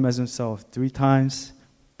loved him as himself 3 times,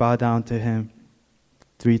 bowed down to him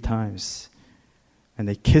 3 times. And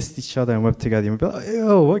they kissed each other and wept together. You'd be like,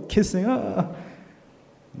 ew, what kissing? Ah.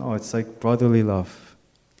 No, it's like brotherly love,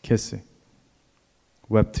 kissing.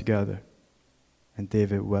 Wept together. And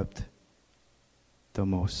David wept the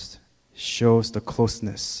most. Shows the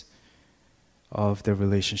closeness of their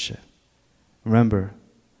relationship. Remember,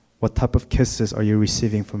 what type of kisses are you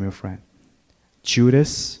receiving from your friend?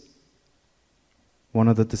 Judas, one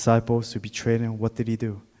of the disciples who betrayed him, what did he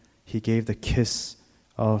do? He gave the kiss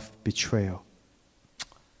of betrayal.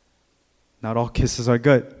 Not all kisses are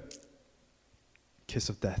good. Kiss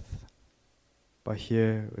of death. But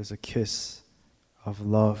here is a kiss of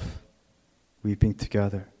love, weeping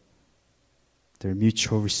together. Their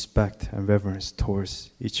mutual respect and reverence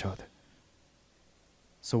towards each other.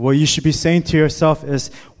 So what you should be saying to yourself is,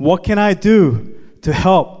 what can I do to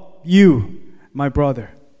help you, my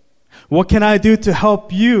brother? What can I do to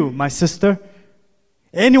help you, my sister?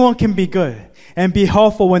 Anyone can be good and be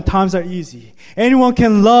helpful when times are easy. Anyone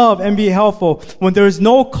can love and be helpful when there is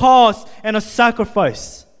no cost and a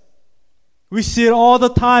sacrifice. We see it all the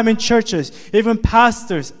time in churches. Even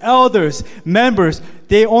pastors, elders, members,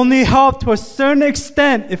 they only help to a certain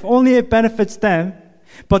extent if only it benefits them.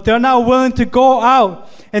 But they're not willing to go out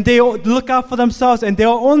and they look out for themselves, and they're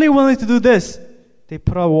only willing to do this. They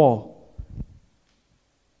put a wall.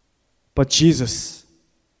 But Jesus,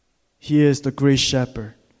 He is the great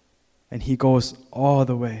shepherd, and He goes all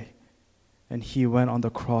the way. And He went on the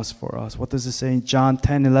cross for us. What does it say in John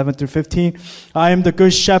 10:11-15? I am the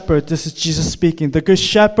good shepherd. This is Jesus speaking. The good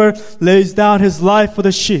shepherd lays down his life for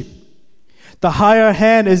the sheep. The higher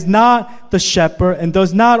hand is not the shepherd and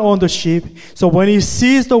does not own the sheep. So when he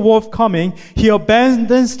sees the wolf coming, he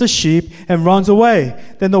abandons the sheep and runs away.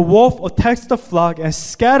 Then the wolf attacks the flock and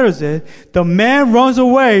scatters it. The man runs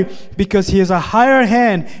away because he is a higher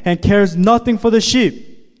hand and cares nothing for the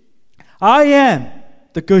sheep. I am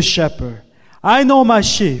the good shepherd. I know my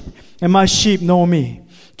sheep, and my sheep know me.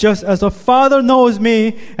 Just as the Father knows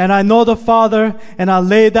me, and I know the Father, and I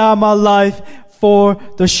lay down my life for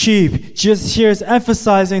the sheep. Jesus here is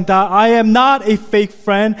emphasizing that I am not a fake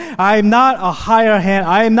friend. I am not a higher hand.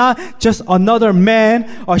 I am not just another man,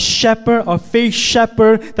 a shepherd, a fake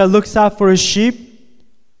shepherd that looks out for his sheep.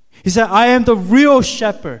 He said, I am the real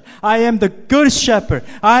shepherd. I am the good shepherd.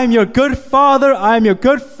 I am your good father. I am your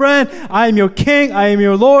good friend. I am your king. I am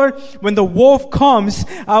your Lord. When the wolf comes,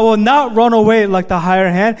 I will not run away like the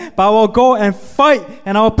higher hand, but I will go and fight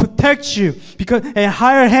and I will protect you. Because a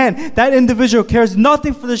higher hand, that individual cares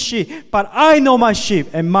nothing for the sheep, but I know my sheep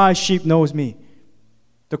and my sheep knows me.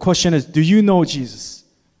 The question is, do you know Jesus?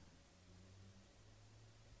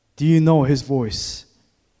 Do you know His voice?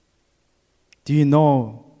 Do you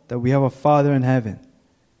know that we have a Father in heaven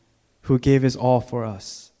who gave His all for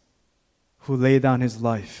us, who laid down His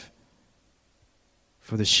life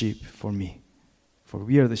for the sheep, for me, for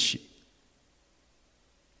we are the sheep.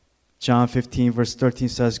 John 15 verse 13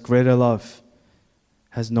 says, greater love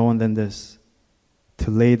has no one than this,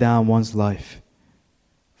 to lay down one's life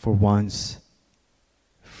for one's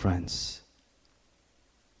friends.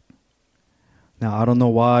 Now, I don't know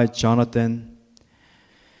why Jonathan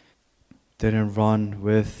didn't run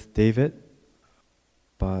with David,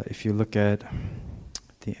 but if you look at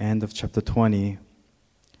the end of chapter 20,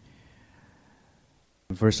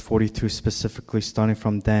 verse 42 specifically, starting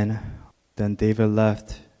from then David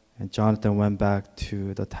left and Jonathan went back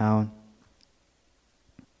to the town.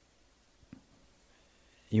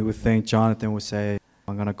 You would think Jonathan would say,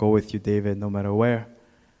 I'm going to go with you, David, no matter where.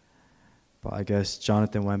 But I guess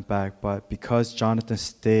Jonathan went back. But because Jonathan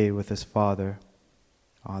stayed with his father,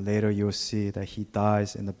 later you will see that he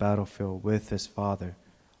dies in the battlefield with his father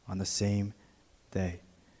on the same day.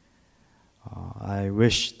 I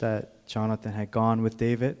wish that Jonathan had gone with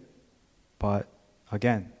David, but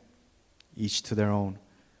again, each to their own.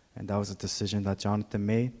 And that was a decision that Jonathan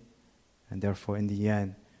made, and therefore in the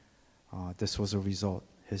end, this was a result,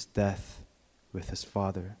 his death with his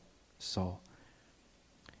father, Saul.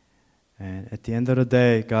 And at the end of the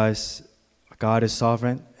day, guys, God is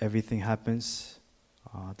sovereign. Everything happens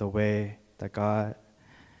the way that God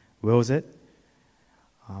wills it.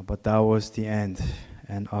 But that was the end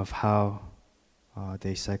and of how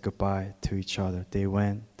they said goodbye to each other. They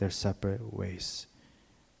went their separate ways.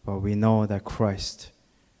 But we know that Christ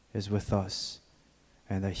is with us.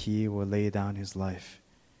 and that he will lay down his life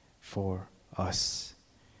for us.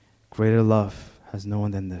 Greater love has no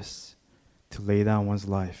one than this, to lay down one's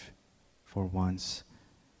life for one's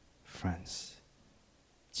friends.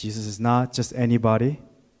 Jesus is not just anybody.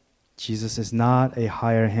 Jesus is not a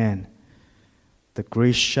higher hand. The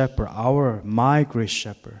great shepherd, my great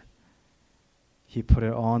shepherd, he put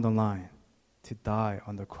it on the line to die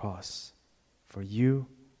on the cross for you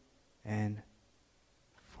and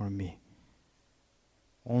for me.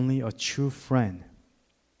 Only a true friend,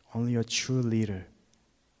 only a true leader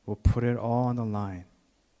will put it all on the line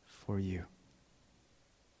for you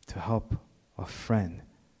to help a friend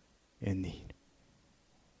in need.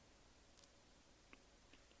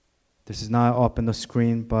 This is not up in the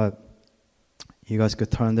screen, but you guys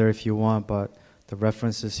could turn there if you want, but the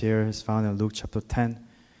references here is found in Luke chapter 10.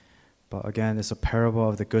 But again, it's a parable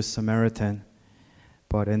of the Good Samaritan.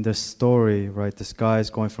 But in this story, right, this guy is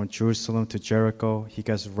going from Jerusalem to Jericho. He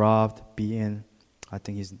gets robbed, beaten. I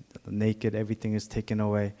think he's naked. Everything is taken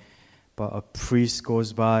away. But a priest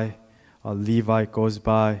goes by, a Levite goes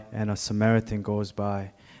by, and a Samaritan goes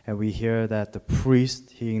by. And we hear that the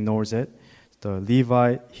priest, he ignores it. The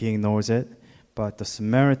Levite, he ignores it. But the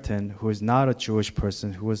Samaritan, who is not a Jewish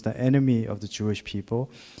person, who was the enemy of the Jewish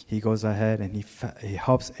people, he goes ahead and he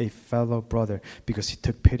helps a fellow brother because he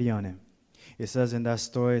took pity on him. It says in that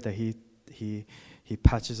story that he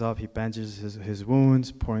patches up, he bandages his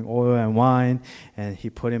wounds, pouring oil and wine, and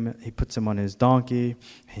he puts him on his donkey,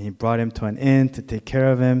 and he brought him to an inn to take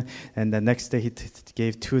care of him. And the next day he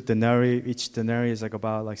gave 2 denarii. Each denarii is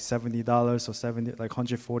about $70, so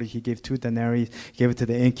 140. He gave 2 denarii, gave it to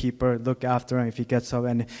the innkeeper. Look after him if he gets up,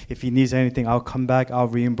 and if he needs anything, I'll come back. I'll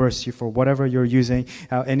reimburse you for whatever you're using.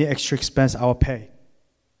 Any extra expense, I'll pay.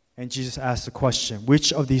 And Jesus asked the question,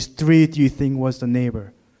 which of these 3 do you think was the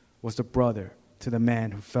neighbor, was the brother to the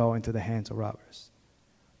man who fell into the hands of robbers?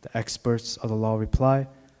 The experts of the law reply,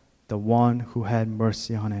 the one who had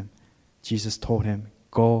mercy on him. Jesus told him,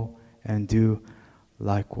 go and do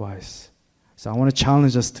likewise. So I want to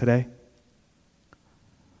challenge us today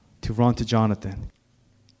to run to Jonathan.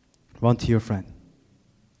 Run to your friend,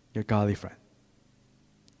 your godly friend.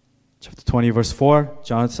 Chapter 20, verse 4,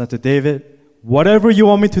 Jonathan said to David, whatever you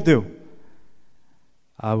want me to do,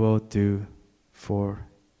 I will do for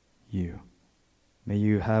you. May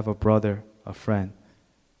you have a brother, a friend,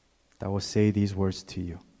 that will say these words to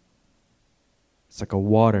you. It's like a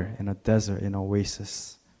water in a desert, in an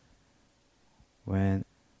oasis. When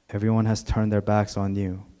everyone has turned their backs on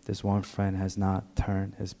you, this one friend has not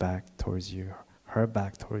turned his back towards you, her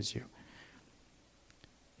back towards you.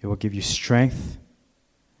 It will give you strength,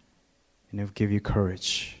 and it will give you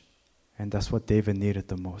courage. And that's what David needed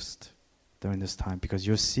the most during this time. Because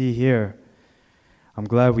you'll see here, I'm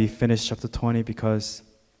glad we finished chapter 20, because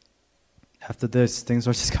after this, things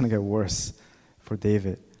are just going to get worse for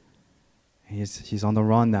David. He's on the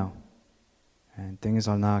run now, and things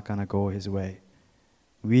are not going to go his way.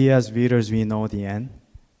 We as readers, we know the end,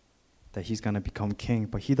 that he's going to become king,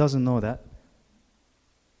 but he doesn't know that.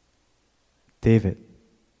 David,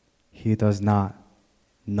 he does not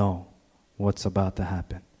know what's about to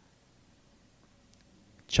happen.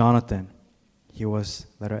 Jonathan, he was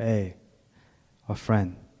letter A, a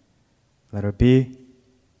friend. Letter B,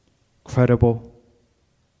 credible.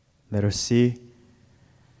 Letter C,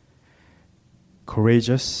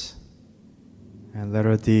 courageous. And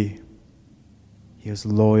letter D, he was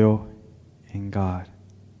loyal in God.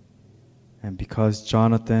 And because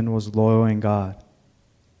Jonathan was loyal in God,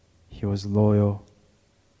 he was loyal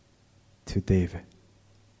to David.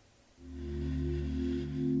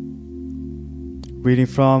 Reading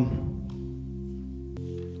from,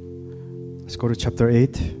 let's go to chapter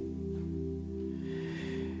 8.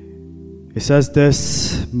 It says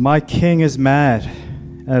this, my king is mad,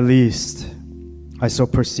 at least I so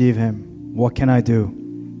perceive him. What can I do?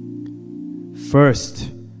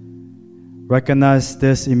 First, recognize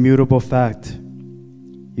this immutable fact.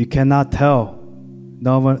 You cannot tell,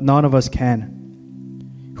 none of us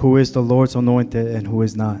can, who is the Lord's anointed and who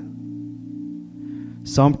is not.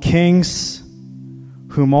 Some kings,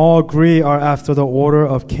 whom all agree are after the order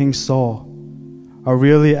of King Saul, are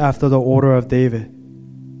really after the order of David.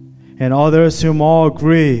 And others whom all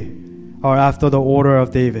agree are after the order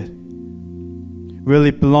of David,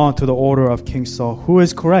 really belong to the order of King Saul. Who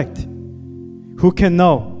is correct? Who can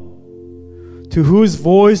know? To whose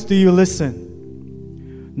voice do you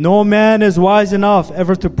listen? No man is wise enough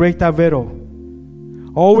ever to break that riddle.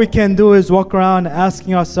 All we can do is walk around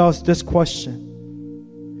asking ourselves this question.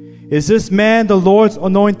 Is this man the Lord's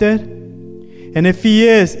anointed? And if he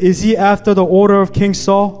is he after the order of King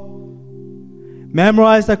Saul?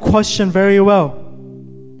 Memorize that question very well.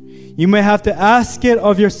 You may have to ask it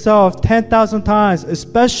of yourself 10,000 times,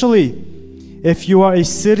 especially if you are a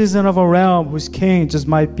citizen of a realm whose king just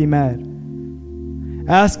might be mad.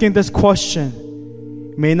 Asking this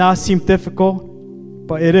question may not seem difficult,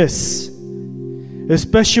 but it is.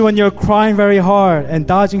 Especially when you're crying very hard and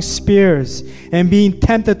dodging spears and being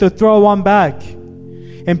tempted to throw one back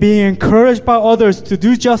and being encouraged by others to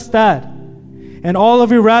do just that. And all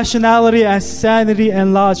of your rationality and sanity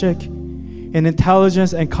and logic and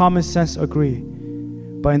intelligence and common sense agree.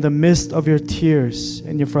 But in the midst of your tears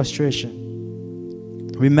and your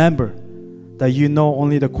frustration, remember that you know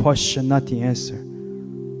only the question, not the answer.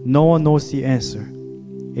 No one knows the answer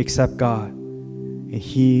except God, and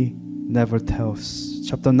He never tells.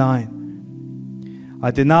 Chapter 9.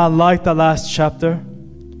 I did not like the last chapter.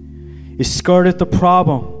 It skirted the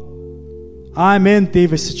problem. I'm in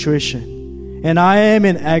David's situation, and I am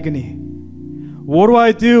in agony. What do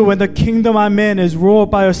I do when the kingdom I'm in is ruled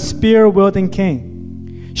by a spear-wielding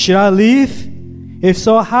king? Should I leave? If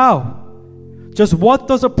so, how? Just what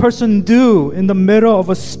does a person do in the middle of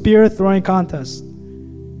a spear-throwing contest?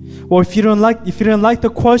 Well, if you didn't like the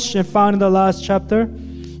question found in the last chapter,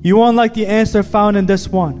 you won't like the answer found in this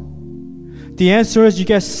one. The answer is you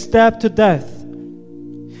get stabbed to death.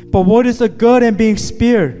 But what is the good in being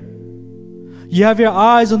speared? You have your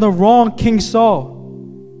eyes on the wrong King Saul.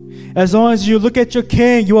 As long as you look at your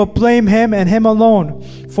king, you will blame him and him alone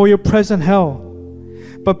for your present hell.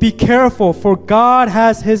 But be careful, for God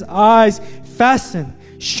has His eyes fastened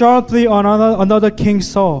sharply on another King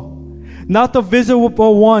Saul. Not the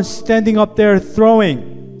visible one standing up there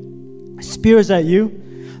throwing spears at you.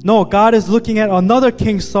 No, God is looking at another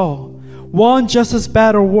King Saul, one just as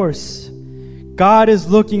bad or worse. God is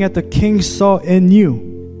looking at the King Saul in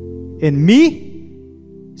you. In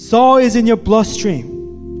me? Saul is in your bloodstream,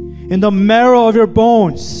 in the marrow of your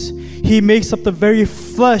bones. He makes up the very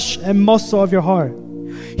flesh and muscle of your heart.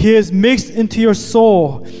 He is mixed into your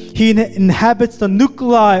soul. He inhabits the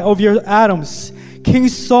nuclei of your atoms. King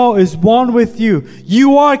Saul is one with you.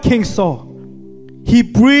 You are King Saul. He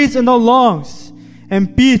breathes in the lungs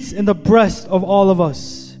and beats in the breast of all of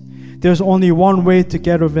us. There's only one way to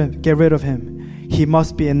get rid of him. He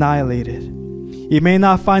must be annihilated. You may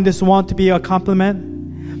not find this one to be a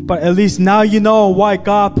compliment, but at least now you know why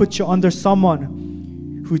God put you under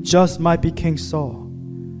someone who just might be King Saul.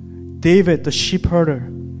 David, the sheep herder,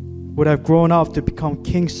 would have grown up to become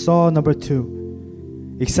King Saul number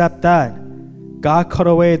 2. Except that God cut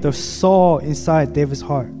away the Saul inside David's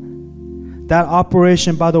heart. That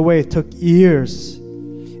operation, by the way, took years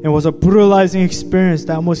and was a brutalizing experience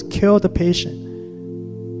that almost killed the patient.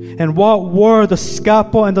 And what were the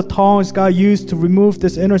scalpel and the tongs God used to remove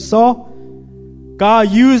this inner Saul? God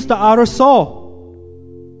used the outer Saul.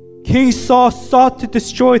 King Saul sought to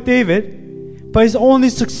destroy David, but his only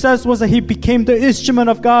success was that he became the instrument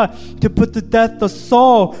of God to put to death the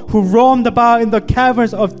Saul who roamed about in the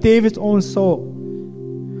caverns of David's own soul.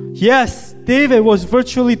 Yes, David was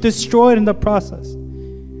virtually destroyed in the process,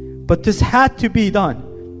 but this had to be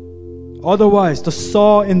done. Otherwise, the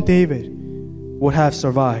Saul in David would have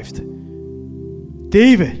survived.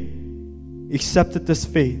 David accepted this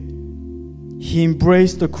fate. He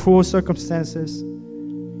embraced the cruel circumstances.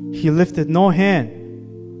 He lifted no hand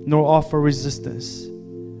nor offered resistance,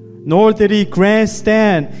 nor did he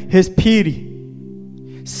grandstand his pity.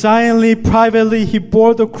 Silently, privately, he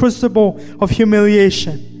bore the crucible of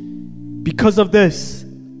humiliation. Because of this,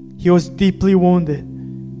 he was deeply wounded.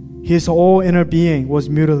 His whole inner being was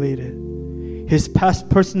mutilated. His past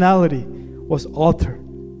personality was altered.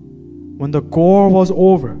 When the gore was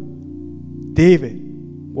over, David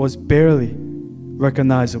was barely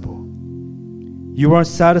recognizable. You weren't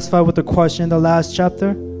satisfied with the question in the last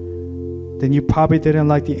chapter? Then you probably didn't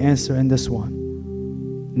like the answer in this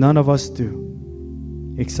one. None of us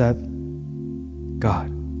do, except God.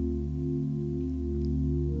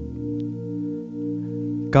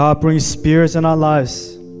 God brings spears in our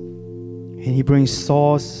lives, and He brings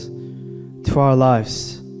Sauls to our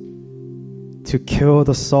lives to kill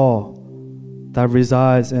the Saul that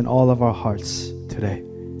resides in all of our hearts today.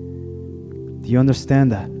 Do you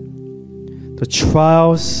understand that? The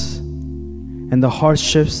trials and the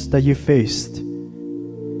hardships that you faced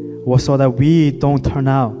was so that we don't turn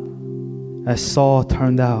out as Saul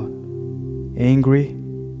turned out, angry,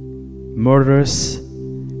 murderous,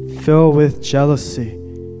 filled with jealousy,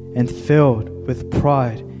 and filled with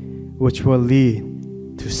pride, which will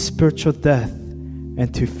lead to spiritual death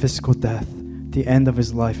and to physical death, the end of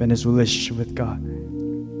his life and his relationship with God.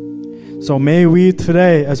 So may we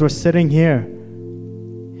today, as we're sitting here,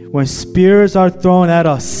 when spears are thrown at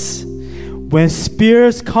us, when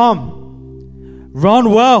spears come,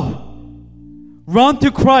 run well, Run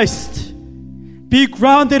to Christ. Be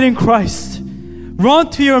grounded in Christ. Run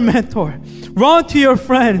to your mentor. Run to your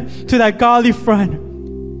friend, to that godly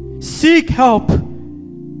friend. Seek help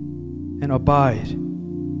and abide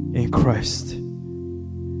in Christ.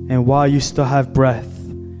 And while you still have breath,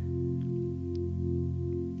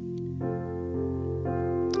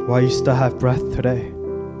 today,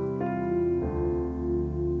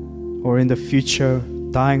 or in the future,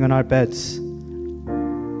 dying on our beds,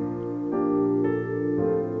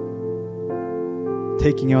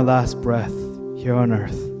 taking your last breath here on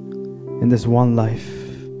earth in this one life,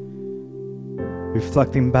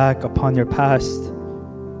 reflecting back upon your past,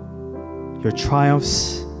 your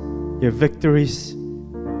triumphs, your victories,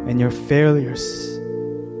 and your failures,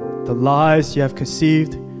 the lies you have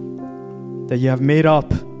conceived, that you have made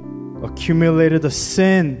up, accumulated, the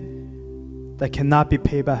sin that cannot be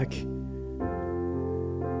paid back.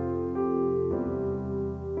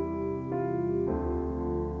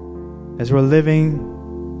 As we're living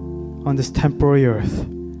on this temporary earth,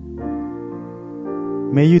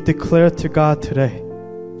 may you declare to God today,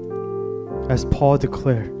 as Paul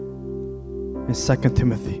declared in 2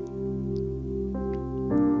 Timothy,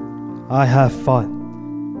 I have fought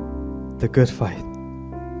the good fight.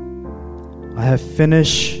 I have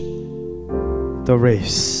finished the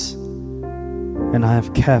race, and I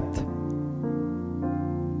have kept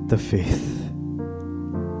the faith.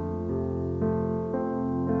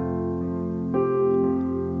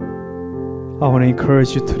 I want to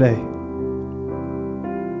encourage you today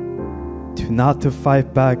to not to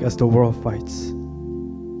fight back as the world fights.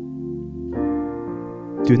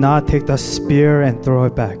 Do not take that spear and throw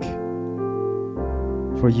it back,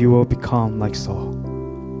 for you will become like Saul.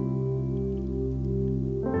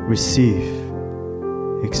 Receive,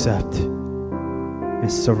 accept,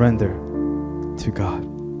 and surrender to God.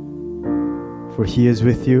 For He is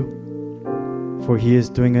with you, for He is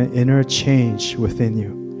doing an inner change within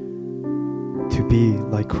you to be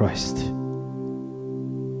like Christ.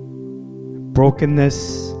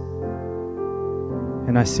 Brokenness,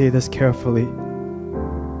 and I say this carefully,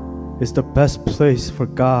 is the best place for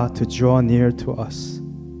God to draw near to us.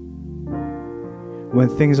 When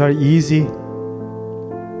things are easy,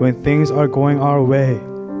 when things are going our way,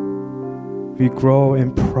 we grow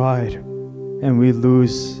in pride and we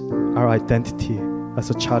lose our identity as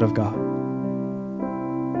a child of God.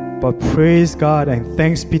 But praise God and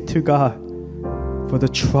thanks be to God for the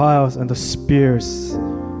trials and the spears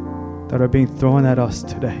that are being thrown at us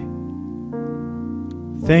today.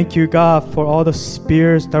 Thank you, God, for all the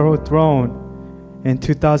spears that were thrown in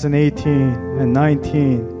 2018 and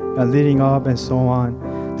 19 and leading up and so on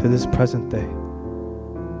to this present day.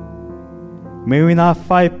 May we not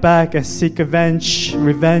fight back and seek revenge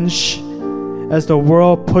as the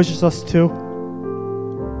world pushes us to,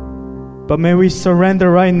 but may we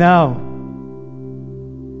surrender right now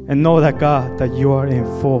and know that God, that you are in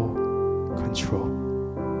full control.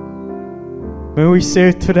 May we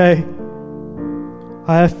say today,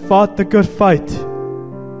 I have fought the good fight.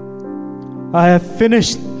 I have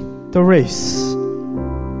finished the race,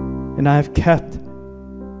 and I have kept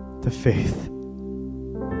the faith.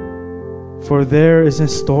 For there is in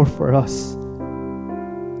store for us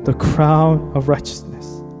the crown of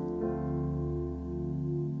righteousness.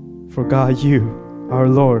 For God, you, our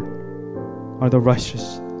Lord, are the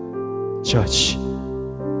righteous judge.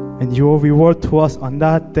 And you will reward to us on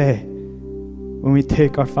that day when we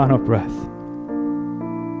take our final breath.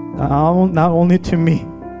 Not only to me,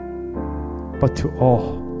 but to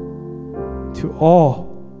all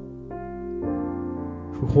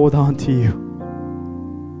who hold on to you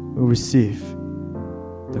will receive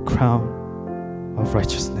the crown of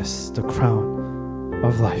righteousness, the crown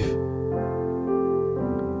of life.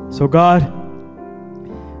 So God,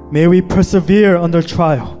 may we persevere under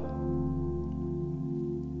trial.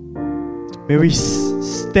 May we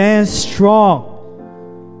stand strong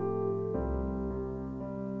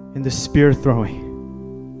in the spear throwing,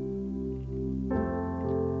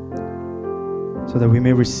 so that we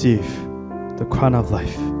may receive the crown of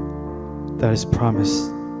life that is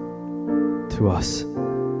promised to us.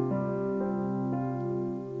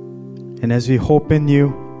 And as we hope in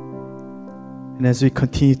you, and as we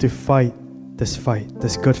continue to fight, this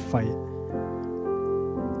good fight,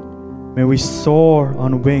 may we soar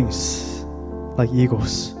on wings like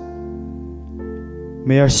eagles.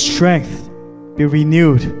 May our strength be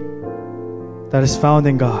renewed that is found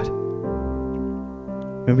in God.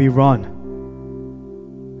 May we run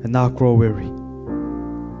and not grow weary.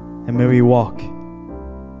 And may we walk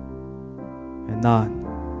and not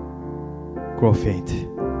grow faint.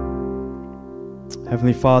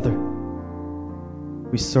 Heavenly Father,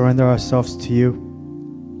 We surrender ourselves to you.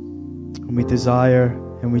 And we desire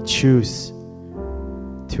and we choose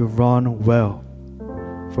to run well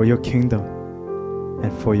for your kingdom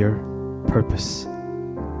and for your purpose.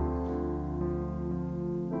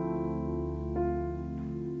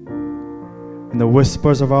 In the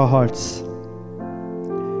whispers of our hearts,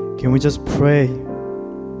 can we just pray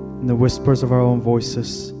in the whispers of our own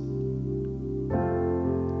voices?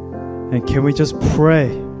 And can we just pray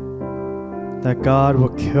that God will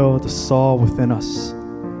kill the Saul within us?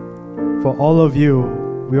 For all of you,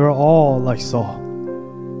 we are all like Saul.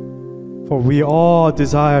 For we all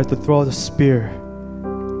desire to throw the spear.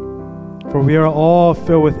 For we are all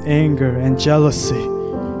filled with anger and jealousy.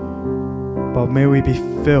 But may we be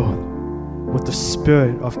filled with the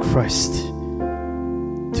Spirit of Christ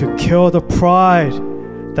to kill the pride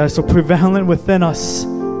that is so prevalent within us,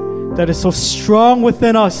 that is so strong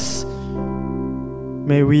within us.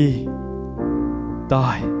 May we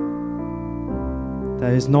die.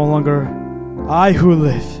 That is no longer I who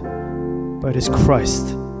live, but it is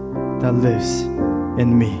Christ that lives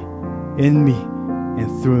in me, and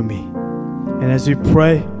through me. And as we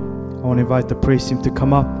pray, I want to invite the praise team to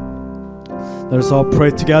come up. Let us all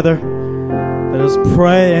pray together. Let us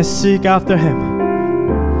pray and seek after Him.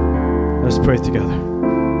 Let us pray together.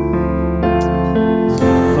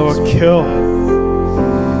 Lord, kill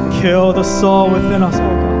the soul within us, oh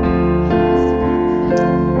God.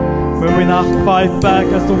 May we not fight back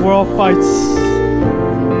as the world fights,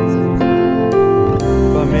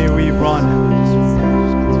 but may we run.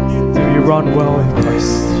 May we run well in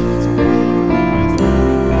Christ.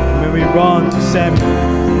 May we run to Samuel.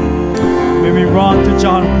 May we run to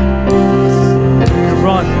Jonathan. May we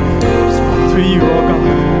run to you, oh God.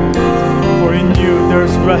 For in you there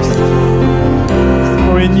is rest.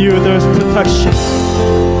 For in you there is protection.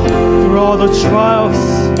 Through all the trials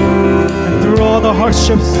and through all the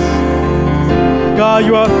hardships, God,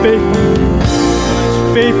 you are faithful.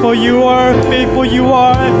 Faithful you are, and faithful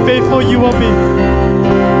you will be.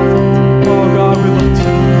 Oh God, we look to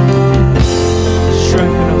you.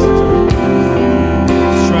 Strengthen us today.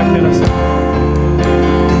 Strengthen us today.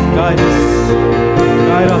 Guide us.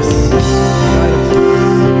 Guide us. Guide us.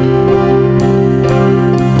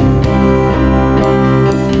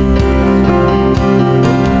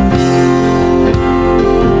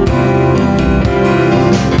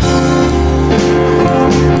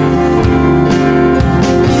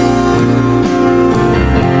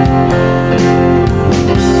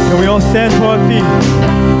 Stand to our feet.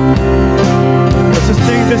 Let's just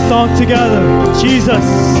sing this song together. Jesus,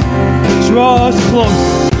 draw us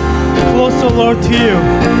close, closer, Lord, to you.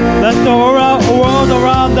 Let the world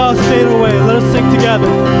around us fade away. Let us sing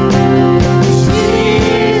together.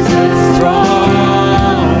 Jesus, draw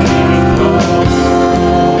me close,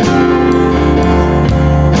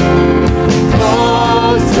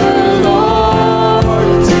 closer, Lord,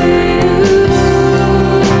 to you.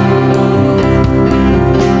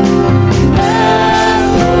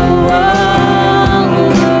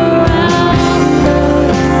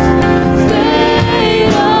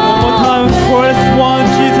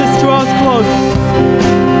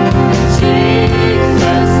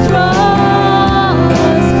 Jesus, draw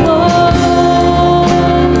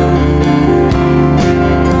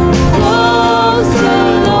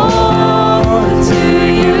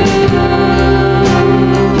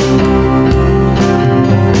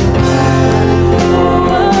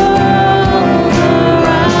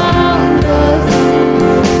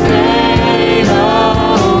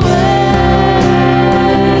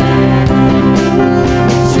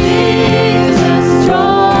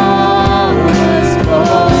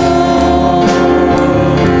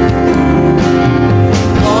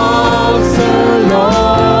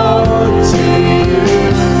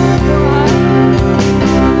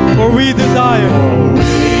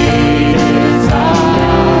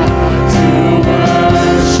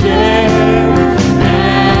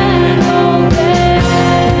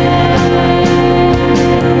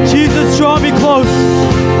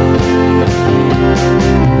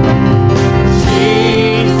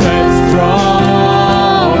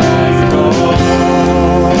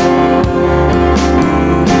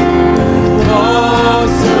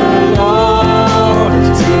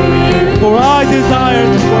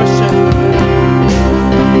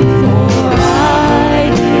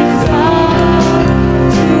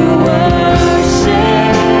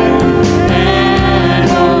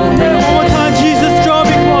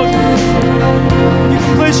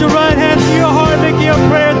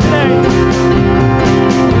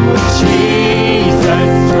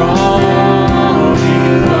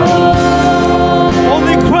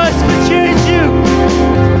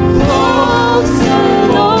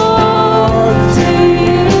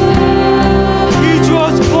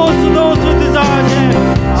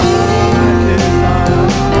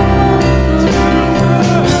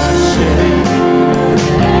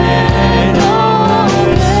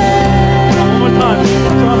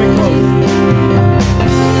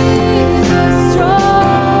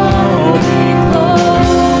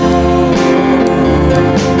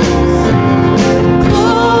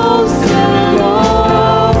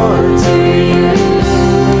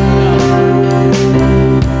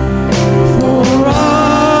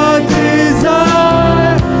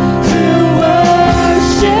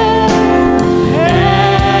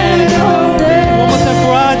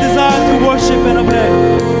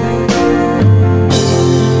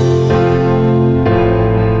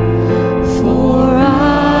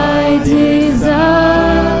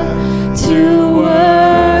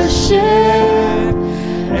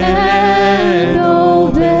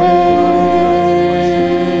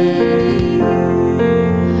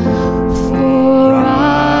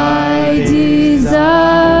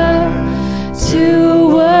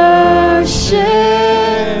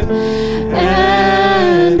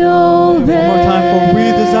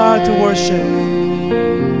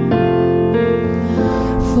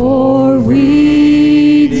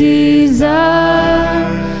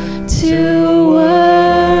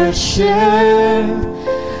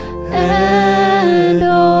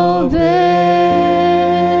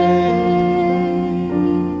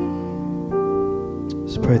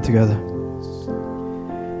together.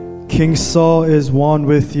 King Saul is one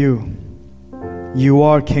with you. You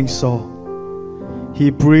are King Saul. He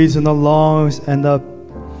breathes in the lungs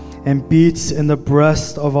and beats in the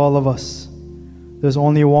breast of all of us. There's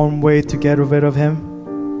only one way to get rid of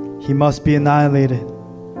him. He must be annihilated.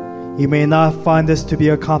 You may not find this to be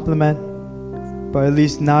a compliment, but at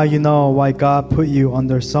least now you know why God put you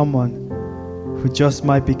under someone who just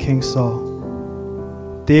might be King Saul.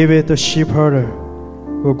 David, the sheep herder,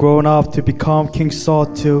 who grown up to become King Saul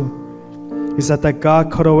too, is that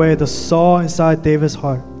God cut away the Saul inside David's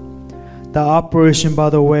heart. That operation, by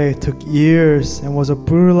the way, took years and was a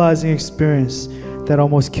brutalizing experience that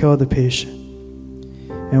almost killed the patient.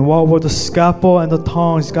 And what were the scalpel and the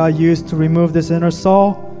tongs God used to remove this inner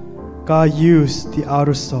Saul? God used the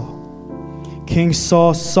outer Saul. King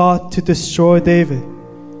Saul sought to destroy David,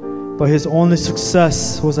 but his only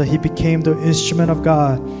success was that he became the instrument of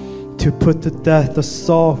God to put to death the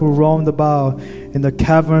Saul who roamed about in the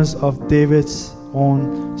caverns of David's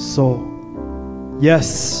own soul.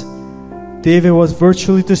 Yes, David was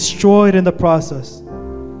virtually destroyed in the process,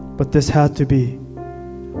 but this had to be.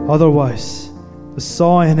 Otherwise, the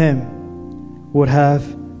Saul in him would have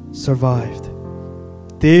survived.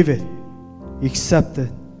 David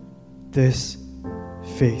accepted this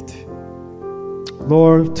fate.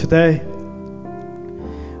 Lord, today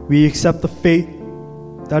we accept the fate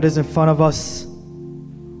that is in front of us.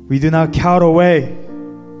 We do not cower away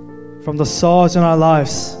from the Sauls in our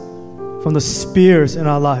lives, from the spears in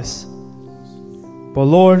our lives. But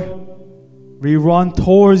Lord, we run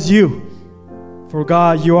towards you. For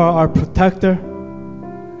God, you are our protector.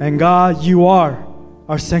 And God, you are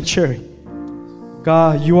our sanctuary.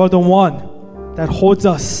 God, you are the one that holds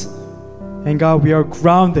us. And God, we are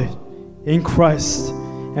grounded in Christ.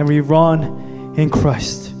 And we run in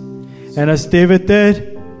Christ. And as David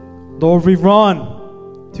did, Lord, we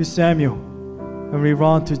run to Samuel. And we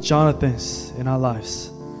run to Jonathan's in our lives.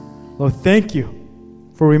 Lord, thank you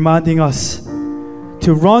for reminding us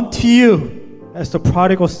to run to you as the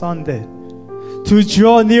prodigal son did. To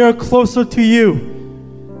draw near closer to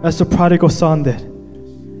you as the prodigal son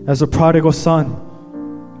did. As a prodigal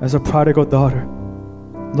son, as a prodigal daughter.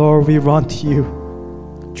 Lord, we run to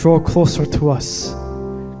you. Draw closer to us.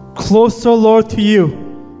 Closer, Lord, to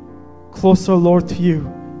you. Closer, Lord, to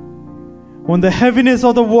you. When the heaviness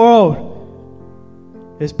of the world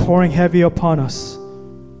is pouring heavy upon us,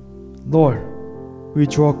 Lord, we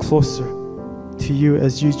draw closer to you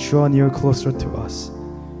as you draw near closer to us.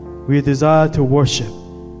 We desire to worship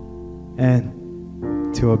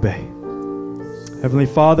and to obey. Heavenly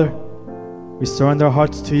Father, we surrender our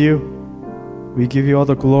hearts to you. We give you all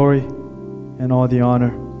the glory and all the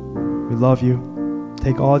honor. We love you.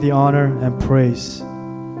 Take all the honor and praise.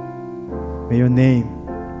 May your name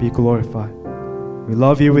be glorified. We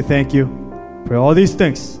love you. We thank you. Pray all these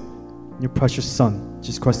things in your precious Son,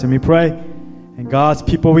 Jesus Christ, and we pray. And God's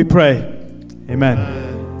people we pray. Amen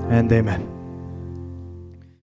and amen.